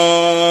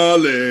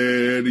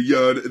calling,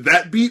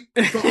 that beat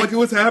felt like it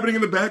was happening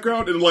in the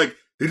background, and, like,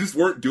 they just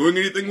weren't doing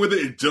anything with it.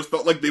 It just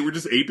felt like they were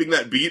just aping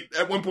that beat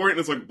at one point, and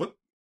it's like, what?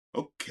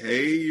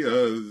 Okay,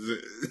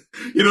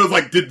 it's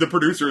like, did the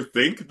producer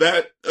think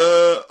that,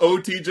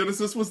 OT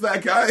Genesis was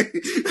that guy?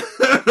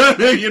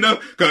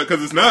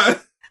 Cause it's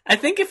not. I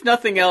think if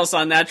nothing else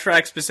on that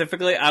track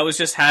specifically, I was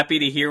just happy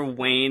to hear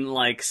Wayne,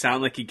 like,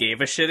 sound like he gave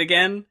a shit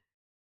again.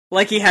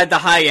 Like he had the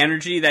high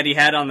energy that he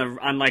had on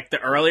the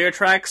earlier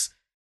tracks.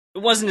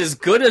 It wasn't as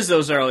good as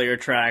those earlier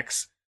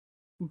tracks,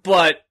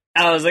 but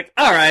I was like,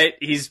 alright,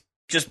 he's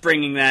just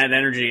bringing that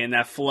energy and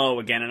that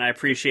flow again, and I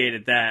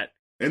appreciated that.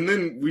 And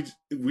then we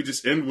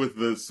just end with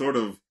the sort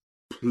of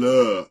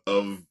plur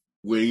of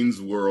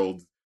Wayne's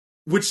World,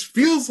 which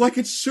feels like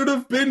it should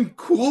have been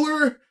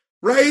cooler,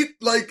 right?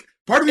 Like,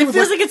 part of me was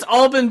feels like it's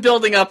all been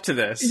building up to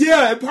this.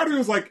 Yeah, and part of me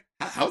was like,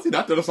 how has he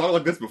not done a song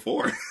like this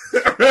before?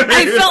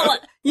 I felt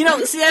like,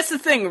 see, that's the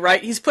thing,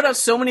 right? He's put out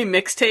so many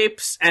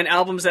mixtapes and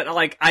albums that,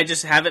 like, I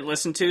just haven't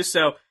listened to,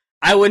 so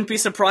I wouldn't be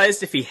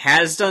surprised if he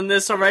has done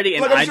this already,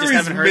 and I just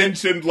haven't heard it.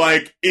 Mentioned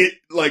like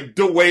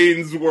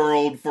Dwayne's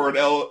World for a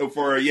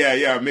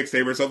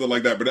mixtape or something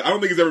like that, but I don't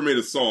think he's ever made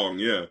a song.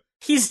 Yeah,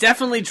 he's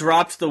definitely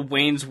dropped the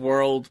Wayne's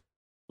World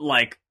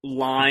like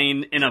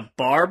line in a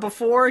bar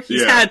before.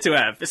 He's had to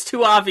have. It's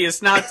too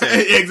obvious not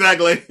to.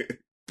 Exactly.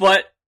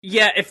 But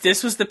yeah, if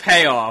this was the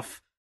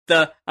payoff,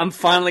 I'm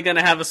finally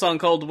gonna have a song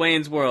called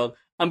Wayne's World.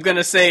 I'm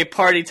gonna say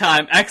 "Party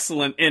Time"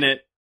 excellent in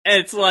it.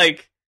 It's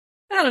like,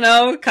 I don't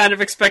know, kind of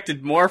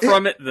expected more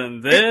from it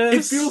than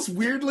this. It feels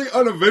weirdly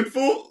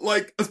uneventful,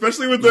 like,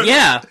 especially with the...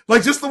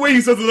 Like, just the way he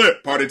says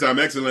it, party time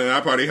excellent, and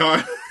I party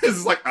hard.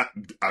 It's like,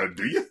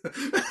 do you?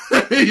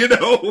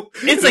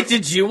 It's like,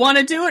 did you want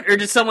to do it? Or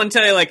did someone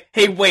tell you, like,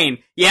 hey, Wayne,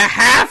 you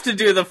have to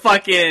do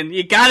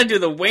you gotta do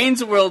the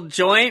Wayne's World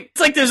joint? It's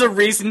like there's a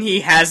reason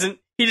he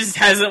just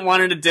hasn't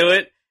wanted to do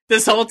it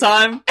this whole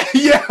time.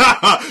 Yeah,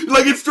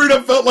 like it straight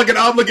up felt like an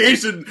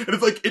obligation, and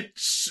it's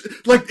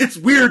like it's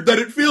weird that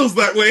it feels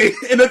that way,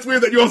 and that's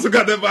weird that you also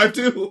got that vibe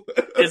too.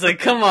 It's like,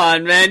 come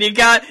on, man, you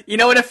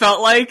know what it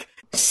felt like?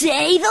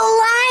 Say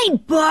the line,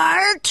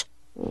 Bart.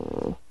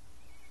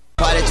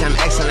 Party time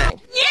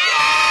excellent.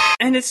 Yeah,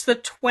 and it's the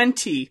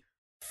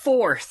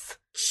 24th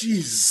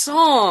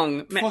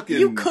song, man.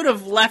 You could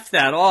have left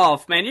that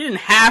off, man. You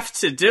didn't have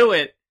to do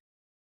it.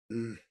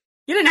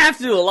 You didn't have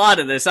to do a lot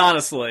of this,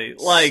 honestly.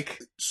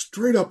 Like,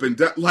 straight up and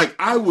down. Like,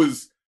 I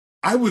was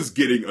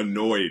getting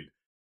annoyed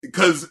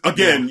because,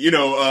 again,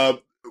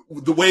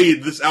 the way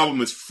this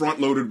album is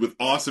front loaded with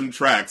awesome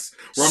tracks,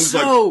 where I'm just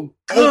like, good.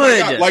 Oh my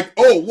God, like,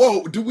 oh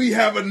whoa, do we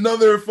have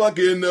another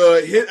fucking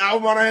hit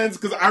album on our hands?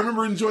 Because I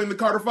remember enjoying the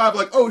Carter 5.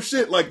 Like, oh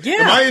shit, like,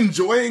 am I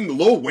enjoying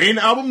Lil Wayne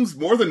albums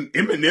more than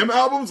Eminem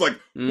albums? Like,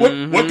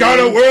 what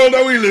kind of world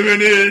are we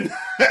living in?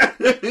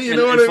 You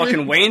know what I mean?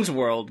 Fucking Wayne's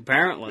World,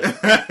 apparently.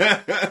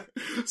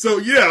 So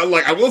yeah,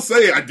 like, I will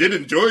say I did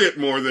enjoy it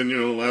more than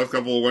the last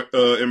couple of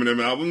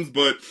Eminem albums,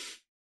 but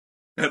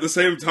at the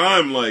same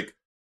time, like,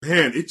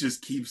 man, it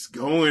just keeps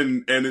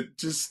going, and it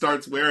just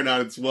starts wearing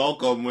out its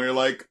welcome, where you're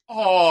like,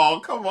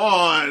 oh, come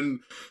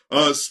on.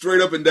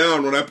 Straight up and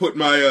down, when I put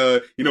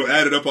my,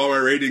 added up all my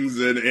ratings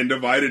and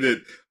divided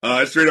it,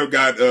 I straight up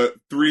got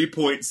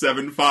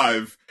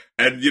 3.75,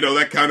 and,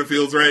 that kind of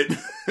feels right.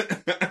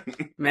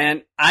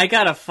 Man, I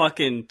got a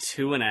fucking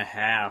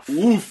 2.5.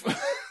 Oof.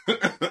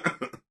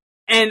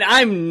 And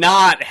I'm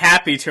not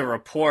happy to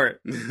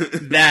report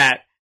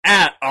that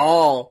at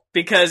all,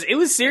 because it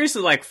was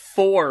seriously like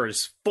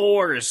 4s,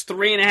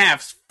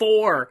 3.5s,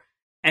 4,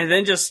 and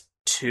then just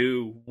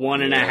 2,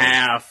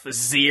 1.5,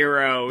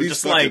 0. These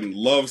just fucking like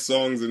love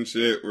songs and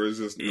shit, where it's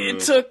just it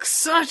took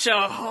such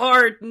a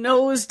hard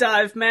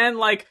nosedive, man.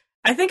 Like,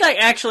 I think I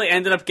actually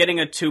ended up getting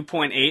a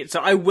 2.8,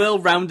 so I will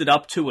round it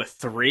up to a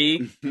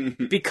 3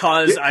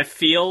 because I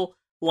feel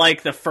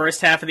like the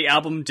first half of the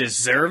album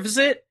deserves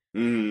it,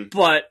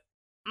 but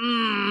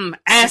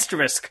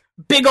asterisk.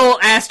 Big ol'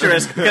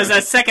 asterisk, because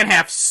that second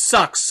half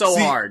sucks so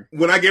hard.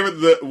 When I gave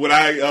it when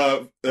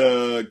I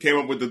came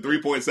up with the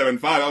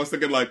 3.75, I was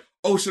thinking like,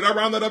 oh, should I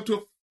round that up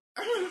to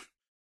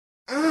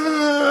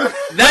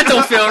that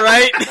don't feel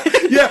right.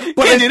 Yeah,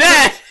 but can't do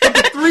that. But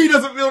the 3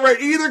 doesn't feel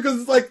right either, because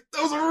it's like,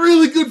 that was a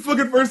really good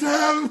fucking first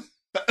half.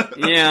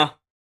 Yeah.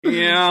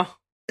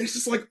 It's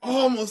just like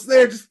almost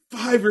there, just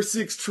 5 or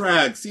 6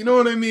 tracks. You know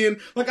what I mean?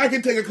 Like, I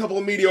can take a couple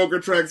of mediocre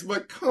tracks,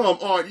 but come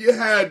on, you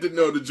had to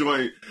know the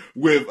joint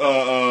with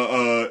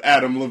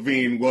Adam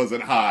Levine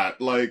wasn't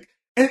hot. Like,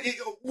 and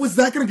was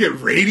that gonna get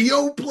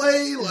radio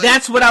play? Like,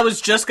 that's what I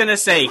was just gonna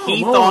say.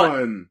 He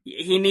thought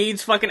he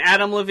needs fucking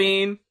Adam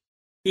Levine.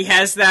 He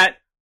has that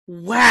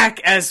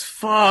whack as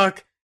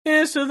fuck.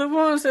 Answer the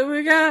ones that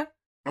we got.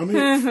 I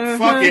mean,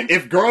 fuck it.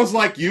 If Girls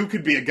Like You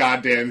could be a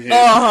goddamn hit,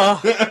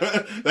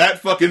 that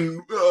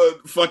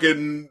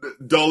fucking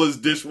dull as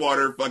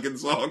dishwater fucking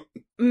song.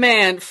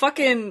 Man,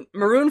 fucking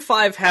Maroon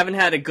 5 haven't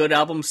had a good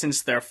album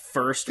since their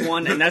first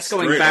one, and that's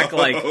going back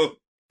like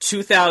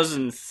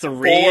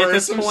 2003 at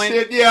this point.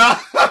 Shit, yeah.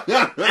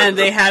 And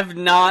they have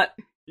not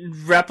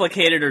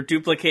replicated or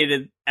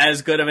duplicated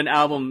as good of an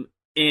album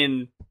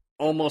in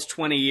almost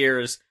 20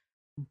 years,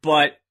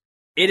 but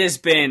it has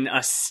been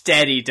a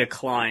steady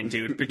decline,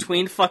 dude.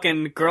 Between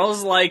fucking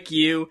Girls Like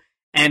You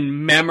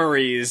and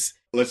Memories.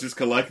 Let's just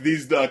collect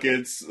these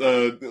ducats,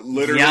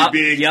 literally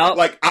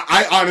like,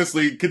 I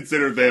honestly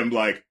consider them,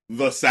 like,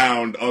 the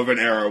sound of an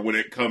era when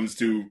it comes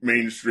to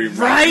mainstream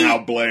rock and how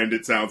bland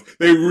it sounds.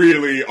 They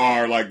really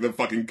are, like, the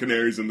fucking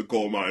canaries in the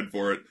coal mine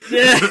for it.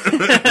 Yeah.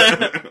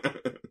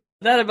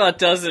 That about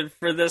does it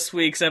for this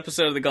week's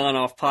episode of the Goin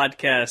Off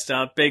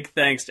podcast. Big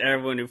thanks to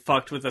everyone who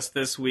fucked with us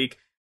this week.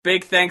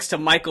 Big thanks to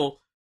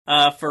Michael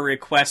for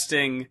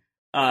requesting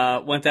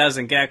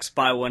 1000 gecs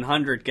by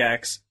 100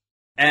 gecs.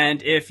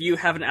 And if you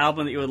have an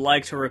album that you would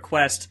like to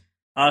request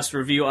us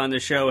review on the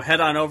show,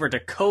 head on over to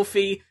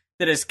Ko-fi.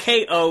 That is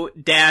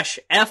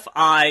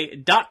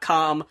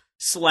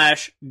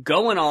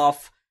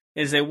ko-fi.com/goinoff.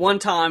 It is a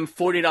one-time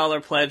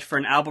 $40 pledge for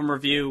an album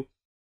review.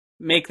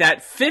 Make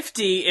that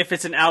 $50 if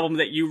it's an album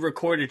that you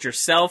recorded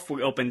yourself.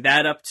 We open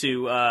that up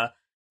to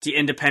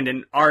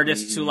independent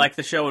artists who like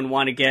the show and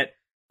want to get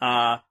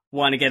a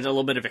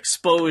little bit of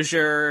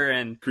exposure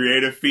and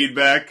creative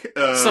feedback.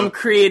 Some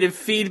creative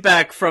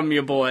feedback from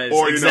you boys.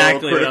 Or,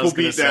 exactly critical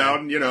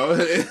beatdown,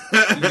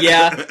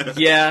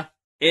 Yeah.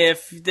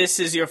 If this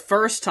is your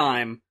first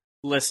time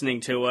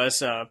listening to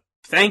us,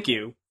 thank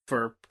you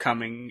for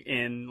coming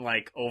in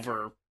like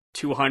over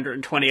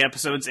 220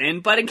 episodes in,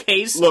 but in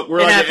case... Look,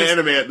 we're like an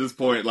anime at this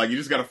point. Like, you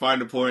just gotta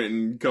find a point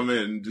and come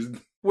in. Just...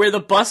 We're the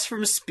bus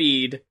from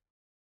Speed.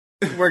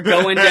 We're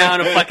going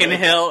down a fucking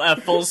hill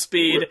at full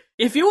speed.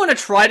 If you want to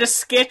try to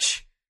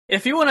skitch,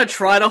 if you want to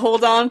try to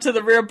hold on to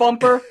the rear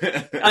bumper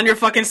on your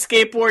fucking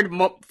skateboard,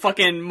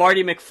 fucking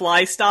Marty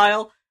McFly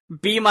style,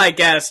 be my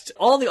guest.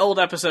 All the old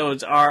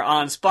episodes are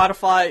on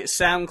Spotify,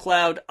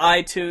 SoundCloud,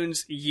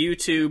 iTunes,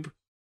 YouTube.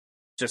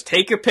 Just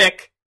take your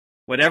pick.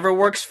 Whatever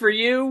works for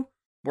you,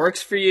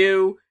 works for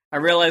you. I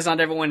realize not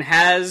everyone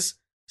has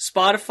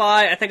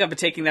Spotify. I think I've been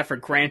taking that for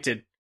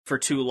granted for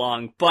too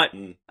long, but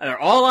they're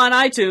all on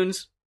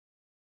iTunes.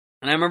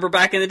 And I remember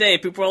back in the day,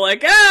 people were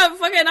like,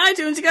 fucking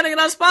iTunes, you gotta get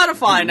on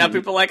Spotify. Now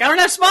people are like, I don't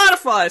have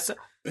Spotify. So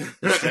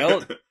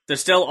they're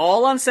still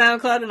all on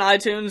SoundCloud and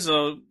iTunes,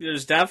 so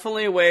there's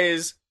definitely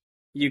ways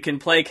you can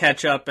play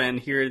catch up and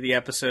hear the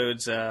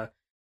episodes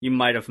you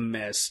might have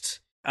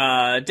missed.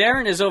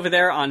 Darren is over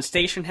there on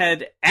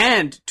Stationhead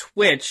and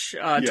Twitch,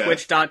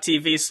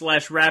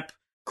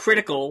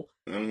 twitch.tv/rapcritical.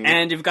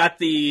 And you've got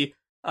the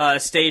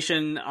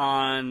station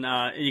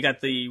on, you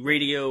got the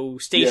radio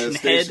Station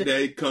Head. Station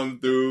Head come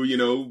through,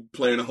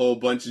 playing a whole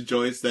bunch of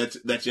joints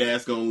that your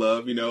ass gonna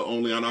love,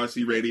 only on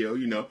RC Radio,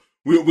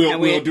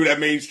 We'll do that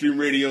mainstream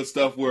radio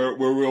stuff where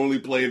we only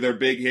play their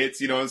big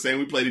hits, you know what I'm saying?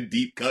 We play the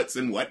deep cuts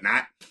and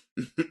whatnot.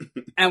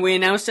 And we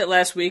announced it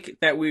last week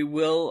that we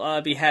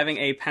will be having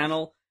a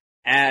panel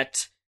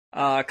at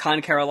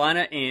Con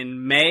Carolina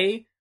in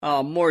May.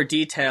 More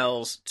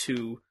details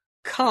to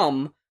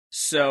come,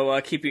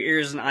 so keep your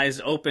ears and eyes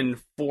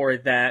open for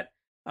that.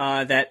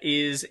 That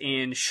is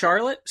in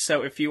Charlotte,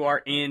 so if you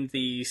are in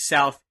the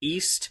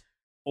Southeast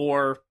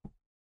or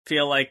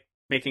feel like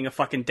making a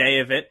fucking day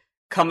of it,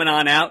 coming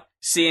on out,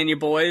 seeing you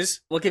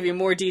boys, we'll give you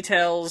more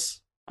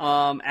details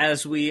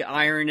as we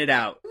iron it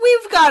out.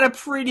 We've got a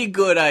pretty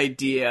good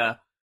idea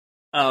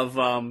of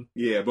but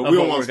we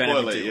don't want to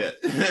spoil it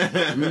yet.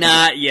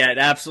 Not yet,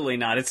 absolutely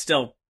not. It's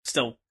still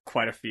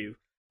quite a few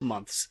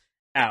months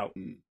out.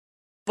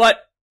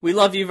 But we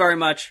love you very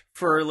much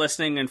for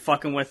listening and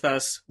fucking with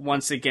us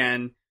once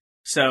again.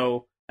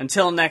 So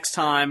until next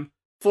time,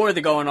 for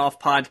the Goin Off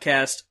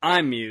podcast,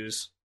 I'm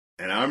Muse.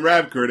 And I'm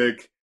Rap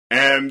Critic,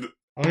 and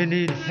I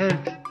need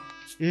help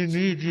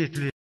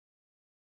immediately.